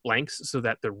they use blanks so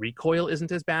that the recoil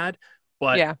isn't as bad.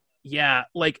 But yeah,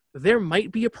 like there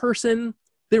might be a person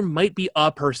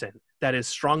that is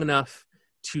strong enough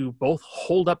to both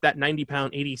hold up that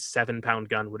 90-pound, 87-pound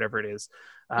gun, whatever it is,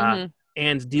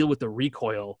 and deal with the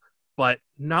recoil, but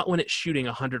not when it's shooting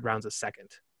 100 rounds a second.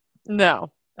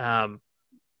 No.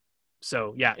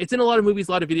 So yeah, it's in a lot of movies,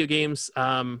 a lot of video games.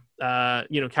 Captain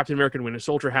America and Winter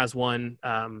Soldier has one.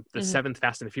 The seventh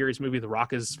Fast and the Furious movie, The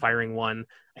Rock is firing one.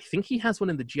 I think he has one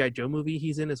in the G.I. Joe movie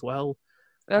he's in as well.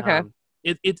 Okay.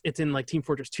 It's in like Team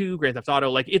Fortress 2, Grand Theft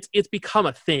Auto. Like it's become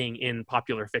a thing in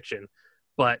popular fiction,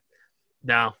 but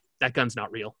no, that gun's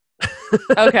not real.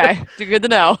 Okay, good to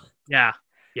know. Yeah.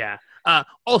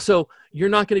 Also, you're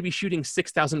not going to be shooting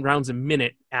 6,000 rounds a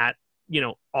minute at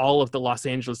all of the Los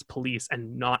Angeles police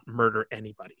and not murder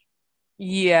anybody.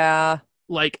 Yeah.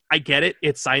 Like, I get it.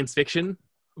 It's science fiction,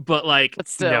 but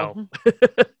still.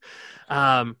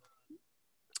 No.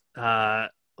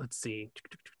 Let's see.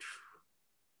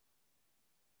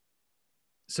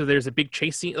 So there's a big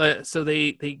chase scene. So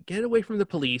they get away from the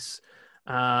police.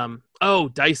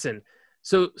 Dyson.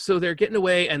 So they're getting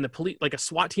away, and the police, like a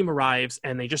SWAT team arrives,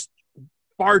 and they just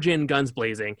barge in, guns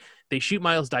blazing. They shoot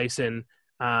Miles Dyson,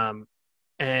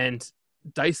 and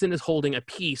Dyson is holding a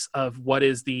piece of what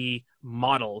is the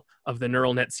model of the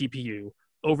neural net CPU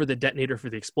over the detonator for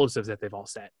the explosives that they've all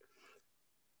set.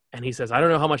 And he says, "I don't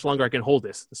know how much longer I can hold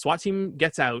this." The SWAT team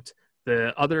gets out.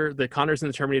 The Connors and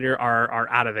the Terminator are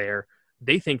out of there.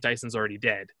 They think Dyson's already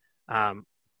dead.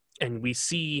 And we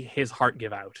see his heart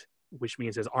give out, which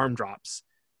means his arm drops,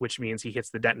 which means he hits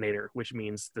the detonator, which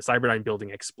means the Cyberdyne building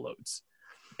explodes.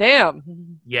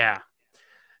 Damn. Yeah.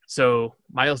 So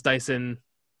Miles Dyson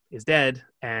is dead,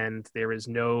 and there is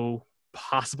no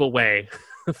possible way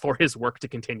for his work to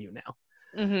continue now.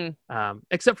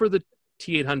 Except for the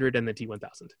T-800 and the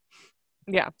T-1000.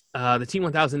 Yeah. The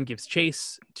T-1000 gives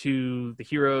chase to the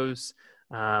heroes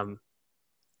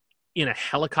in a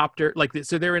helicopter.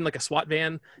 So they're in like a SWAT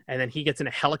van, and then he gets in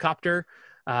a helicopter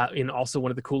in also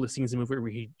one of the coolest scenes in the movie,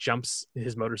 where he jumps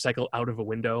his motorcycle out of a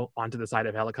window onto the side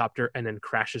of a helicopter and then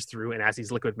crashes through, and as he's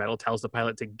liquid metal, tells the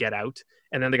pilot to get out,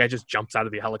 and then the guy just jumps out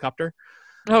of the helicopter.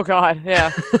 Oh god,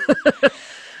 yeah.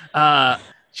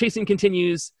 Chasing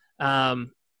continues.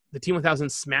 The T-1000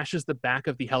 smashes the back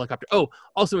of the helicopter. Oh,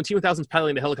 also when T-1000's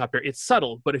piloting the helicopter, it's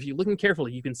subtle, but if you look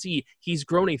carefully, you can see he's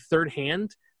grown a third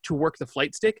hand to work the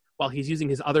flight stick while he's using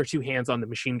his other two hands on the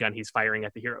machine gun he's firing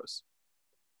at the heroes.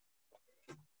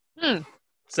 So,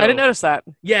 I didn't notice that.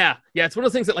 Yeah. It's one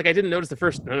of those things that I didn't notice the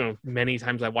first, many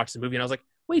times I watched the movie, and I was like,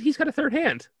 wait, he's got a third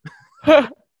hand.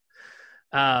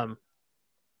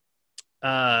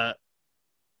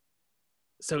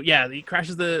 So yeah, he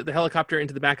crashes the helicopter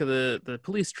into the back of the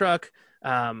police truck.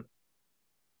 The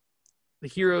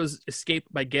heroes escape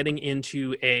by getting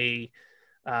into a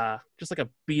just like a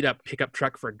beat up pickup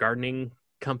truck for a gardening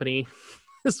company.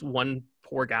 This one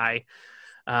poor guy.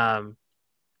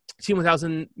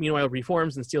 T-1000 meanwhile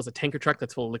reforms and steals a tanker truck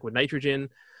that's full of liquid nitrogen.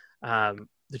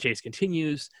 The chase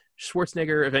continues.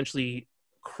 Schwarzenegger eventually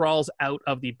crawls out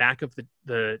of the back of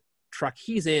the truck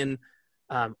he's in,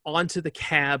 onto the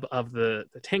cab of the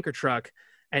tanker truck,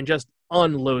 and just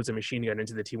unloads a machine gun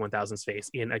into the T-1000's face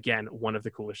in, again, one of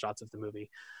the coolest shots of the movie.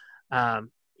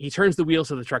 He turns the wheel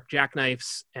so the truck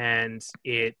jackknifes, and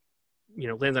it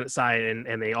lands on its side,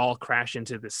 and they all crash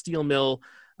into the steel mill.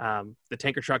 The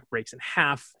tanker truck breaks in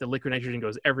half. The liquid nitrogen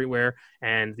goes everywhere,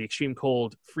 and the extreme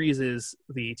cold freezes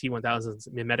the T-1000's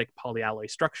mimetic polyalloy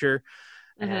structure.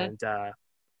 And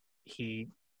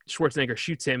Schwarzenegger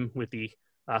shoots him with the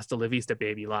 "Hasta la vista,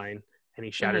 baby" line, and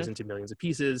he shatters into millions of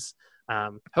pieces.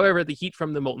 However, the heat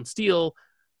from the molten steel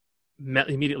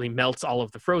immediately melts all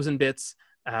of the frozen bits.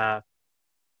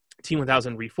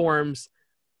 T-1000 reforms.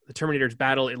 The Terminator's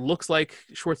battle, it looks like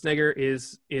Schwarzenegger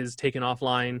is taken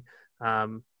offline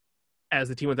as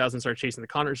the T-1000 starts chasing the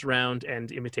Connors around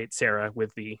and imitate Sarah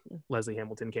with the Leslie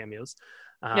Hamilton cameos.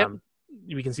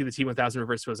 We can see the T-1000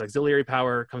 reverse to his auxiliary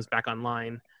power, comes back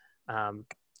online. And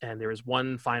there is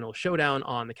one final showdown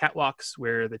on the catwalks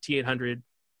where the T-800,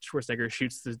 Schwarzenegger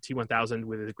shoots the T-1000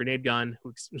 with a grenade gun,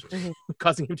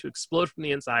 causing him to explode from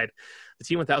the inside. The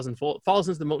T-1000 falls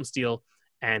into the molten steel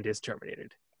and is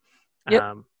terminated.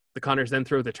 The Connors then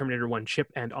throw the Terminator 1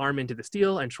 chip and arm into the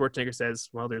steel, and Schwarzenegger says,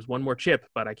 well, there's one more chip,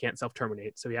 but I can't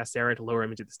self-terminate. So he asks Sarah to lower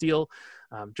him into the steel.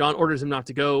 John orders him not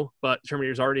to go, but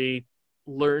Terminator's already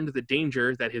learned the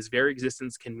danger that his very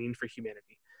existence can mean for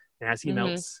humanity. And as he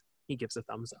melts, he gives a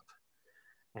thumbs up.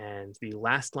 And the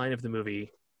last line of the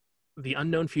movie, the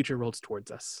unknown future rolls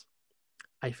towards us.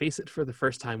 I face it for the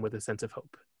first time with a sense of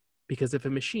hope. Because if a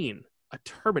machine, a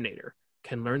Terminator,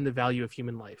 can learn the value of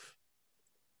human life,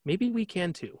 maybe we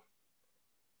can too.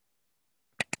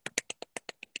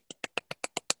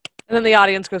 And then the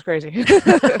audience goes crazy.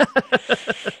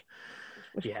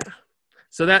 Yeah.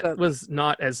 So that was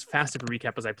not as fast of a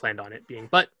recap as I planned on it being,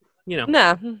 but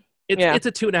Nah. It's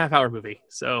a 2.5 hour movie.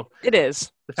 So it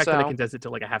is. The fact that I condensed it to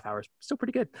like a half hour is still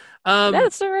pretty good.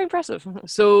 That's very impressive.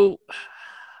 So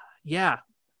yeah.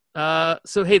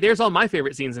 So hey, there's all my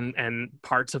favorite scenes and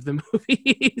parts of the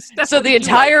movie. So the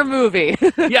entire movie.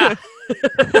 Yeah.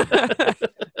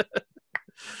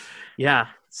 Yeah.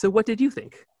 So what did you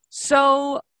think?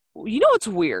 So, what's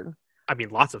weird? I mean,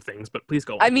 lots of things, but please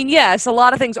go on. I mean, yes, a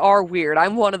lot of things are weird.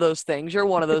 I'm one of those things. You're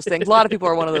one of those things. A lot of people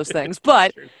are one of those things.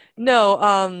 But no,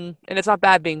 and it's not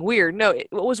bad being weird. No,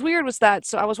 what was weird was that,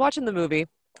 so I was watching the movie,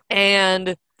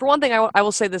 and for one thing, I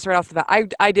will say this right off the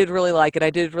bat. I did really like it. I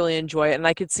did really enjoy it. And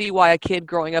I could see why a kid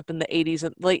growing up in the 80s,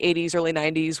 late 80s, early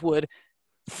 90s would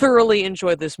thoroughly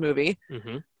enjoy this movie.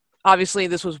 Obviously,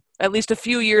 this was at least a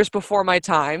few years before my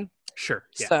time. Sure.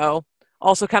 Yeah. So,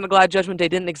 also kind of glad Judgment Day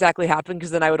didn't exactly happen, because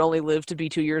then I would only live to be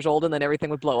 2 years old and then everything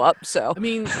would blow up. So, I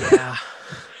mean, yeah.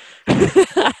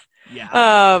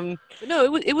 Yeah.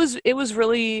 No, it was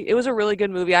a really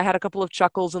good movie. I had a couple of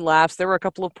chuckles and laughs. There were a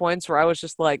couple of points where I was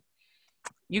just like,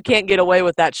 you can't get away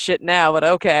with that shit now, but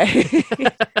okay.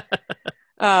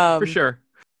 For sure.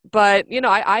 But,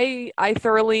 I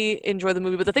thoroughly enjoyed the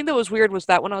movie. But the thing that was weird was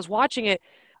that when I was watching it,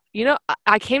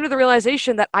 I came to the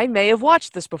realization that I may have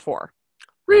watched this before.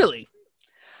 Really?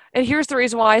 And here's the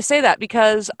reason why I say that,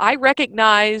 because I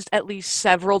recognized at least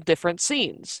several different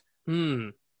scenes.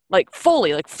 Like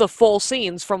fully, like the full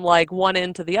scenes from like one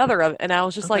end to the other of it. And I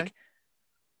was just like,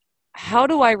 how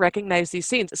do I recognize these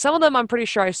scenes? Some of them I'm pretty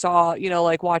sure I saw,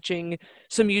 like watching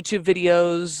some YouTube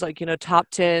videos, like, top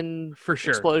 10 for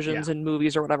sure explosions in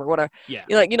movies or whatever. Yeah.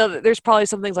 There's probably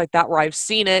some things like that where I've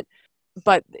seen it,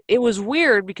 but it was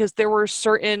weird because there were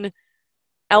certain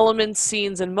elements,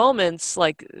 scenes, and moments,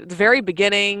 like the very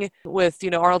beginning with,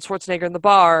 Arnold Schwarzenegger in the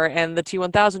bar and the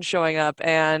T-1000 showing up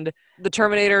and the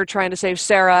Terminator trying to save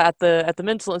Sarah at the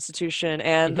mental institution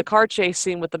and the car chase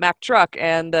scene with the Mack truck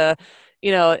and, and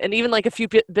even like a few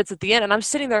bits at the end. And I'm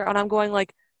sitting there and I'm going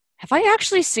like, have I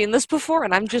actually seen this before?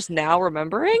 And I'm just now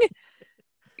remembering?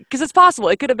 Because it's possible.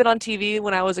 It could have been on TV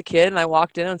when I was a kid and I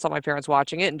walked in and saw my parents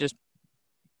watching it and just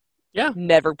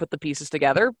never put the pieces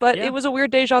together. But it was a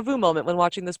weird deja vu moment when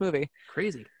watching this movie.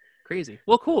 Crazy.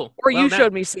 Well, cool. Or you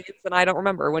showed me scenes and I don't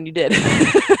remember when you did.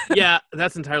 Yeah,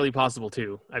 that's entirely possible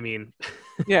too. I mean,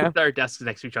 with our desks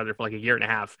next to each other for like a year and a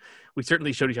half, we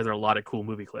certainly showed each other a lot of cool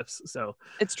movie clips. So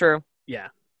it's true. Yeah.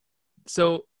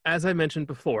 So as I mentioned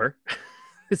before,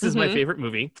 this is my favorite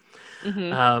movie.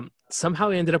 Somehow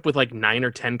I ended up with like 9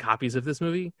 or 10 copies of this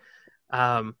movie,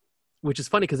 which is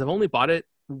funny because I've only bought it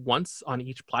once on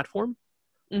each platform.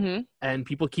 And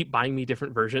people keep buying me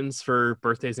different versions for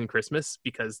birthdays and Christmas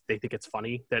because they think it's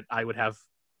funny that I would have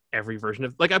every version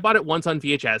of, like, I bought it once on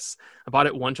VHS. I bought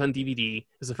it once on DVD. It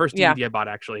was the first DVD I bought,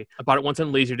 actually. I bought it once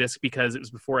on Laserdisc because it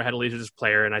was before I had a Laserdisc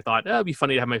player, and I thought, it'd be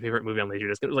funny to have my favorite movie on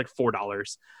Laserdisc. It was like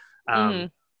 $4. And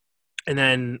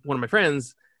then one of my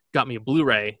friends got me a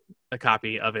Blu-ray, a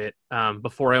copy of it,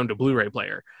 before I owned a Blu-ray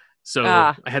player. So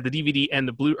I had the DVD and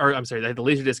I had the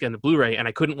Laserdisc and the Blu-ray, and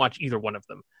I couldn't watch either one of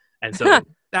them. And so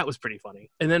that was pretty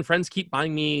funny. And then friends keep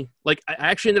buying me, like, I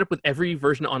actually ended up with every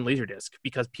version on Laserdisc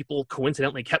because people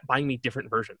coincidentally kept buying me different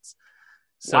versions.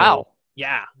 So, Wow.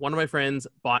 Yeah, one of my friends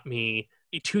bought me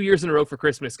 2 years in a row for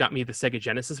Christmas, got me the Sega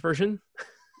Genesis version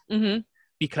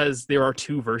because there are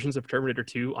 2 versions of Terminator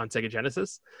 2 on Sega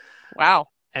Genesis. Wow.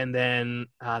 And then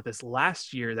this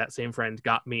last year, that same friend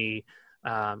got me,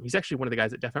 he's actually one of the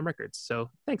guys at Def M Records. So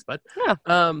thanks, bud.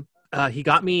 Yeah. He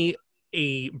got me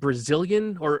a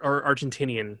Brazilian or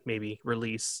Argentinian maybe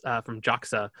release from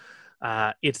Joxa.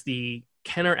 It's the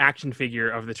Kenner action figure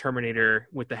of the Terminator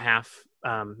with the half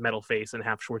metal face and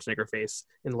half Schwarzenegger face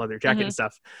in the leather jacket and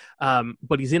stuff.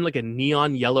 But he's in like a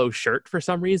neon yellow shirt for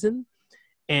some reason.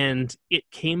 And it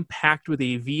came packed with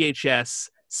a VHS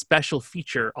special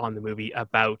feature on the movie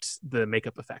about the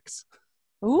makeup effects.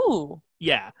 Ooh.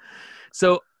 Yeah.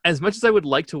 So as much as I would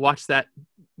like to watch that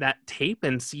tape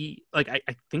and see, like, I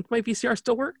think my VCR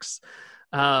still works.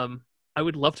 I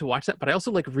would love to watch that, but I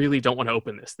also like really don't want to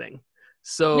open this thing.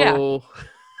 So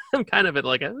I'm kind of at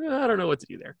like, I don't know what to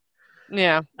do there.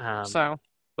 Yeah.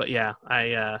 But yeah,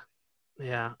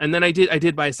 and then I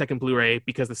did buy a second Blu-ray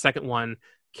because the second one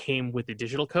came with the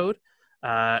digital code,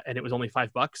 and it was only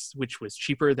 $5, which was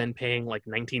cheaper than paying like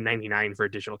 $19.99 for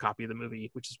a digital copy of the movie,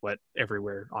 which is what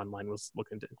everywhere online was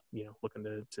looking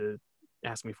to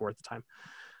ask me for at the time.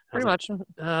 Pretty much.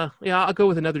 Yeah, I'll go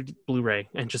with another Blu-ray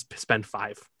and just spend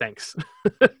 $5. Thanks.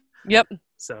 Yep.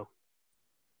 So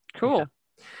cool.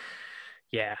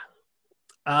 Yeah.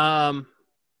 I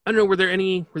don't know. Were there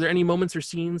any moments or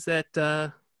scenes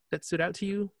that stood out to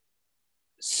you?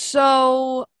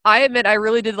 So I admit I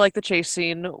really did like the chase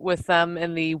scene with them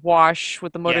in the wash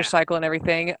with the motorcycle and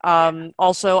everything.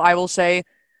 Also, I will say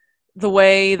the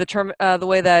way that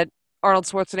Arnold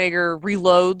Schwarzenegger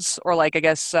reloads, or like I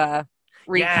guess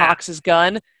recocks his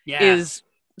gun, is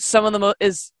some of the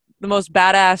most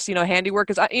badass handiwork.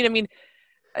 Because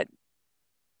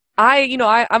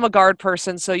I'm a guard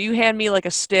person, so you hand me like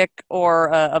a stick or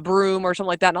a broom or something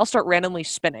like that, and I'll start randomly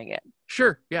spinning it.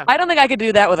 Sure, yeah. I don't think I could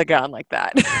do that with a gun like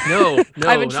that. No,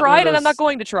 I haven't tried, and I'm not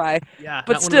going to try. Yeah,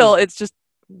 but still, it's just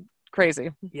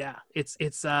crazy. Yeah, it's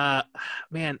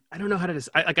man, I don't know how to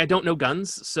I don't know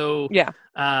guns, so yeah.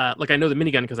 Like I know the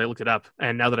minigun because I looked it up,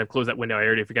 and now that I've closed that window, I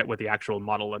already forget what the actual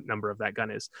model number of that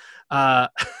gun is.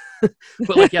 But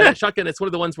like that shotgun, it's one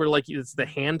of the ones where like it's the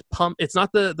hand pump. It's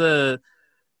not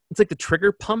it's like the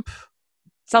trigger pump.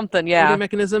 Something, yeah.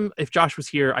 Mechanism. If Josh was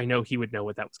here, I know he would know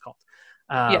what that was called.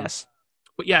 Yes.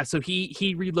 But yeah, so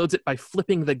he reloads it by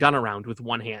flipping the gun around with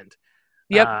one hand.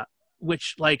 Yep.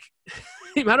 Which, like,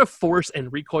 the amount of force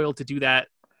and recoil to do that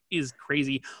is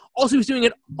crazy. Also, he's doing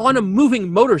it on a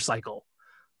moving motorcycle.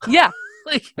 Yeah.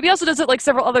 Like, but he also does it like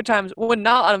several other times when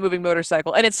not on a moving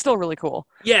motorcycle, and it's still really cool.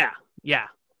 Yeah.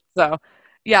 So,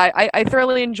 yeah, I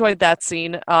thoroughly enjoyed that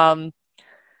scene.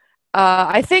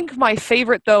 I think my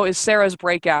favorite, though, is Sarah's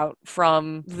breakout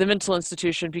from the mental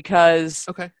institution, because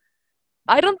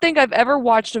I don't think I've ever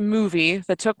watched a movie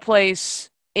that took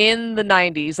place in the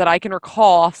 90s that I can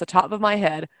recall off the top of my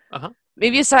head.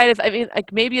 Maybe aside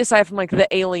from like the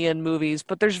Alien movies,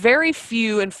 but there's very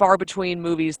few and far between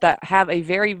movies that have a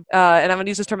very, and I'm going to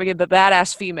use this term again, but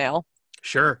badass female.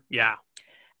 Sure, yeah.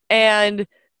 And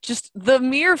just the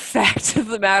mere fact of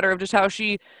the matter of just how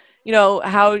she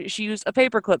used a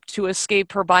paperclip to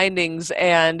escape her bindings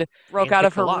and broke out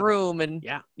of her room. And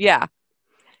yeah.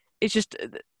 It's just,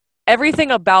 everything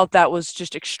about that was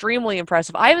just extremely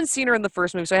impressive. I haven't seen her in the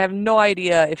first movie, so I have no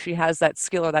idea if she has that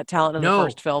skill or that talent in the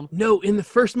first film. No, in the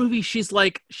first movie, she's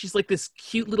like this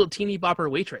cute little teeny bopper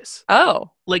waitress.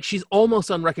 Oh. Like, she's almost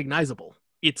unrecognizable.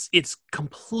 It's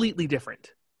completely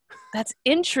different. That's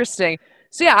interesting.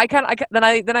 So yeah,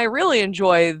 I really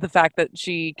enjoy the fact that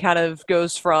she kind of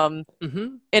goes from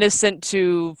innocent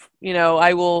to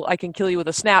I can kill you with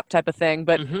a snap type of thing.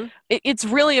 But it's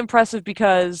really impressive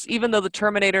because even though the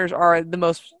Terminators are the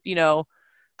most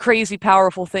crazy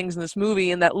powerful things in this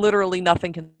movie, and that literally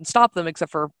nothing can stop them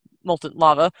except for molten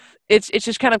lava, it's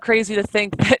just kind of crazy to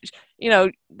think that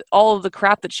all of the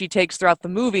crap that she takes throughout the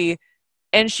movie,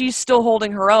 and she's still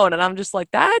holding her own. And I'm just like,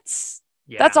 that's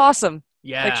awesome.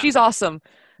 Yeah. Like, she's awesome.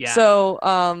 Yeah. So,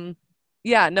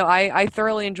 I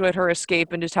thoroughly enjoyed her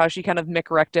escape and just how she kind of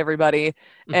Mick-wrecked everybody.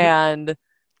 And Did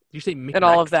you say Mick-wrecked? And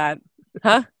all of that.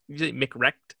 Huh? Did you say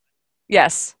Mick-wrecked?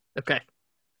 Yes. Okay.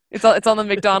 It's on the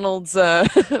McDonald's a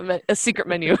secret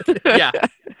menu. Yeah.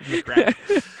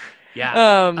 Mick-wrecked.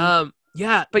 Yeah.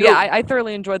 But I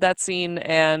thoroughly enjoyed that scene,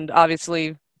 and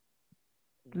obviously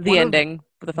the ending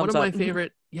with the thumbs up. One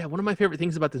of my favorite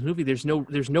things about this movie, there's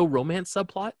no romance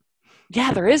subplot.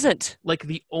 Yeah, there isn't. Like,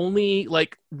 the only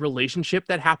relationship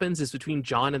that happens is between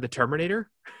John and the Terminator.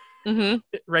 Mm-hmm.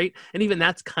 right? And even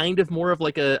that's kind of more of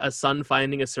like a son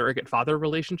finding a surrogate father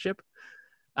relationship,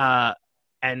 and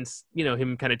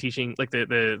him kind of teaching like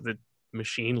the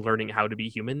machine learning how to be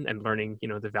human and learning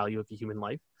the value of the human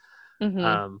life.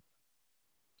 Mm-hmm.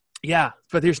 Yeah,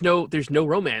 but there's no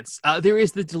romance. There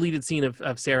is the deleted scene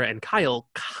of Sarah and Kyle,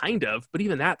 kind of, but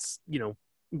even that's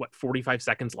 45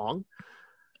 seconds long.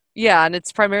 Yeah, and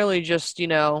it's primarily just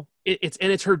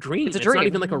it's her dream. It's a It's dream. not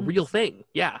even like a real thing.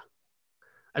 Yeah,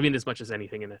 I mean, as much as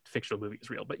anything in a fictional movie is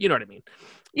real, but you know what I mean.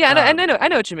 Yeah, I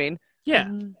know what you mean.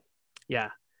 Yeah, yeah.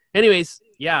 Anyways,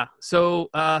 yeah. So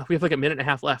we have like a minute and a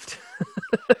half left.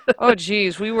 Oh,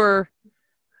 geez, we were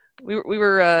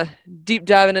deep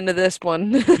diving into this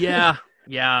one. yeah.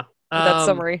 That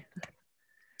summary.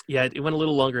 Yeah, it went a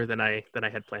little longer than I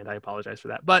had planned. I apologize for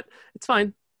that, but it's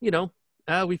fine. We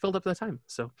filled up the time,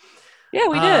 so yeah,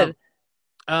 we did.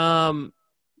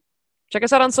 Check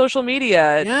us out on social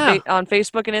media. Yeah. On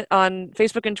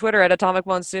Facebook and Twitter at Atomic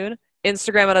Monsoon,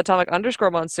 Instagram at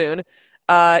Atomic_Monsoon.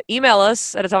 Email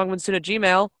us at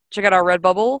atomicmonsoon@gmail.com. Check out our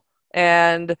Redbubble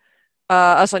and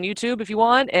us on YouTube if you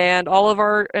want, and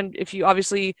if you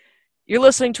obviously you're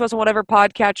listening to us on whatever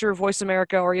podcatcher, Voice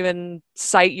America, or even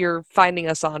site you're finding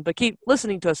us on, but keep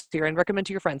listening to us here and recommend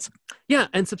to your friends. Yeah,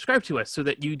 and subscribe to us so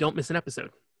that you don't miss an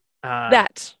episode.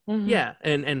 Mm-hmm. Yeah,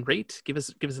 and rate, give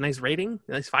us a nice rating,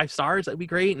 a nice 5 stars. That'd be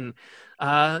great, and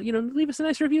leave us a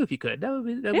nice review if you could. That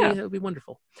would be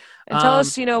wonderful. And tell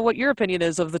us, what your opinion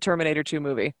is of the Terminator 2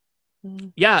 movie.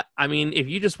 Yeah, I mean, if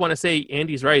you just want to say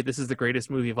Andy's right, this is the greatest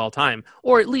movie of all time,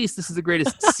 or at least this is the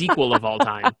greatest sequel of all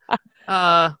time,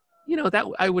 that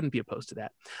I wouldn't be opposed to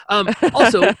that.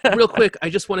 Also, real quick, I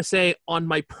just want to say on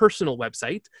my personal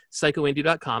website,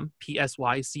 psychoandy.com,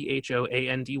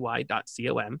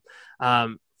 psychoandy.com,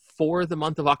 for the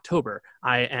month of October,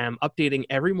 I am updating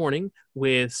every morning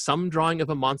with some drawing of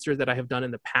a monster that I have done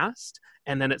in the past.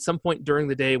 And then at some point during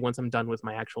the day, once I'm done with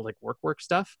my actual work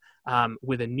stuff,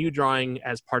 with a new drawing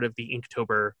as part of the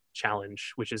Inktober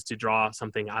challenge, which is to draw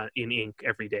something in ink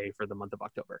every day for the month of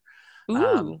October.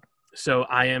 Ooh. So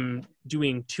I am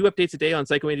doing 2 updates a day on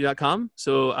psychoandy.com.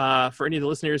 So for any of the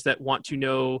listeners that want to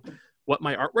know what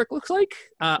my artwork looks like,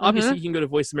 obviously you can go to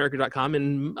voiceamerica.com,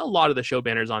 and a lot of the show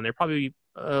banners on there, probably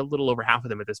a little over half of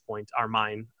them at this point, are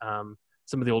mine.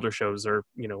 Some of the older shows are,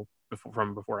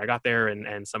 from before I got there,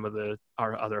 and some of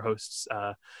our other hosts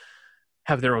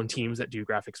have their own teams that do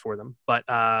graphics for them. But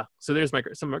so there's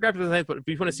some of my graphic designs. But if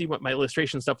you want to see what my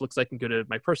illustration stuff looks like, you can go to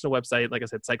my personal website, like I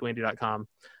said, psychoandy.com.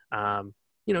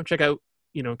 Check out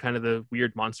kind of the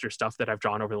weird monster stuff that I've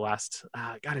drawn over the last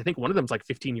I think one of them's like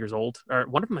 15 years old, or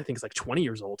one of them I think is like 20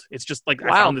 years old. It's just like,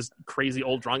 wow. I found this crazy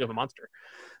old drawing of a monster.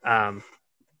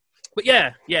 But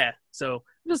yeah, so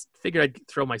I just figured I'd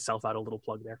throw myself out a little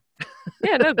plug there.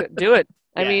 Yeah, no, do it.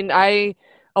 Yeah. I mean,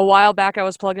 a while back I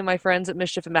was plugging my friends at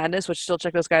Mischief and Madness, which still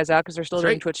check those guys out because they're still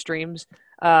doing Twitch streams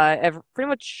pretty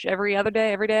much every other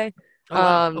day, every day. Oh,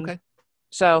 wow. Okay.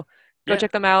 So go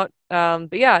check them out.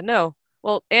 But yeah, no.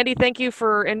 Well, Andy, thank you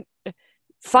for I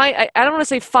don't want to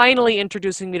say finally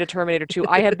introducing me to Terminator 2.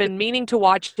 I had been meaning to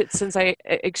watch it since I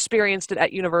experienced it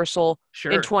at Universal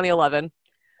in 2011.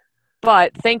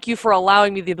 But thank you for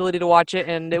allowing me the ability to watch it,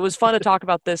 and it was fun to talk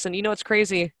about this. And it's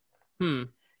crazy. We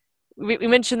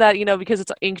mentioned that because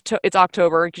it's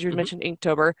October, because you mentioned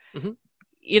Inktober.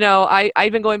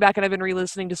 I've been going back and I've been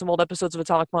re-listening to some old episodes of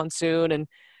Atomic Monsoon and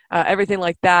everything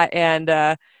like that. And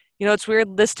it's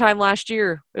weird. This time last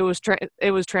year, it was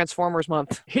Transformers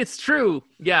month. It's true.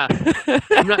 Yeah,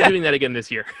 I'm not doing that again this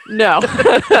year. No,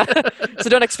 so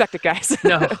don't expect it, guys.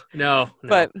 No.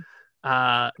 But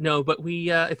no, but we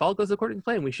if all goes according to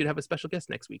plan, we should have a special guest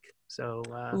next week. So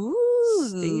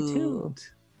stay tuned.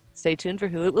 Stay tuned for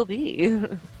who it will be.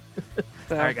 All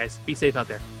right, guys, be safe out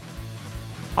there.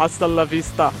 Hasta la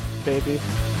vista, baby.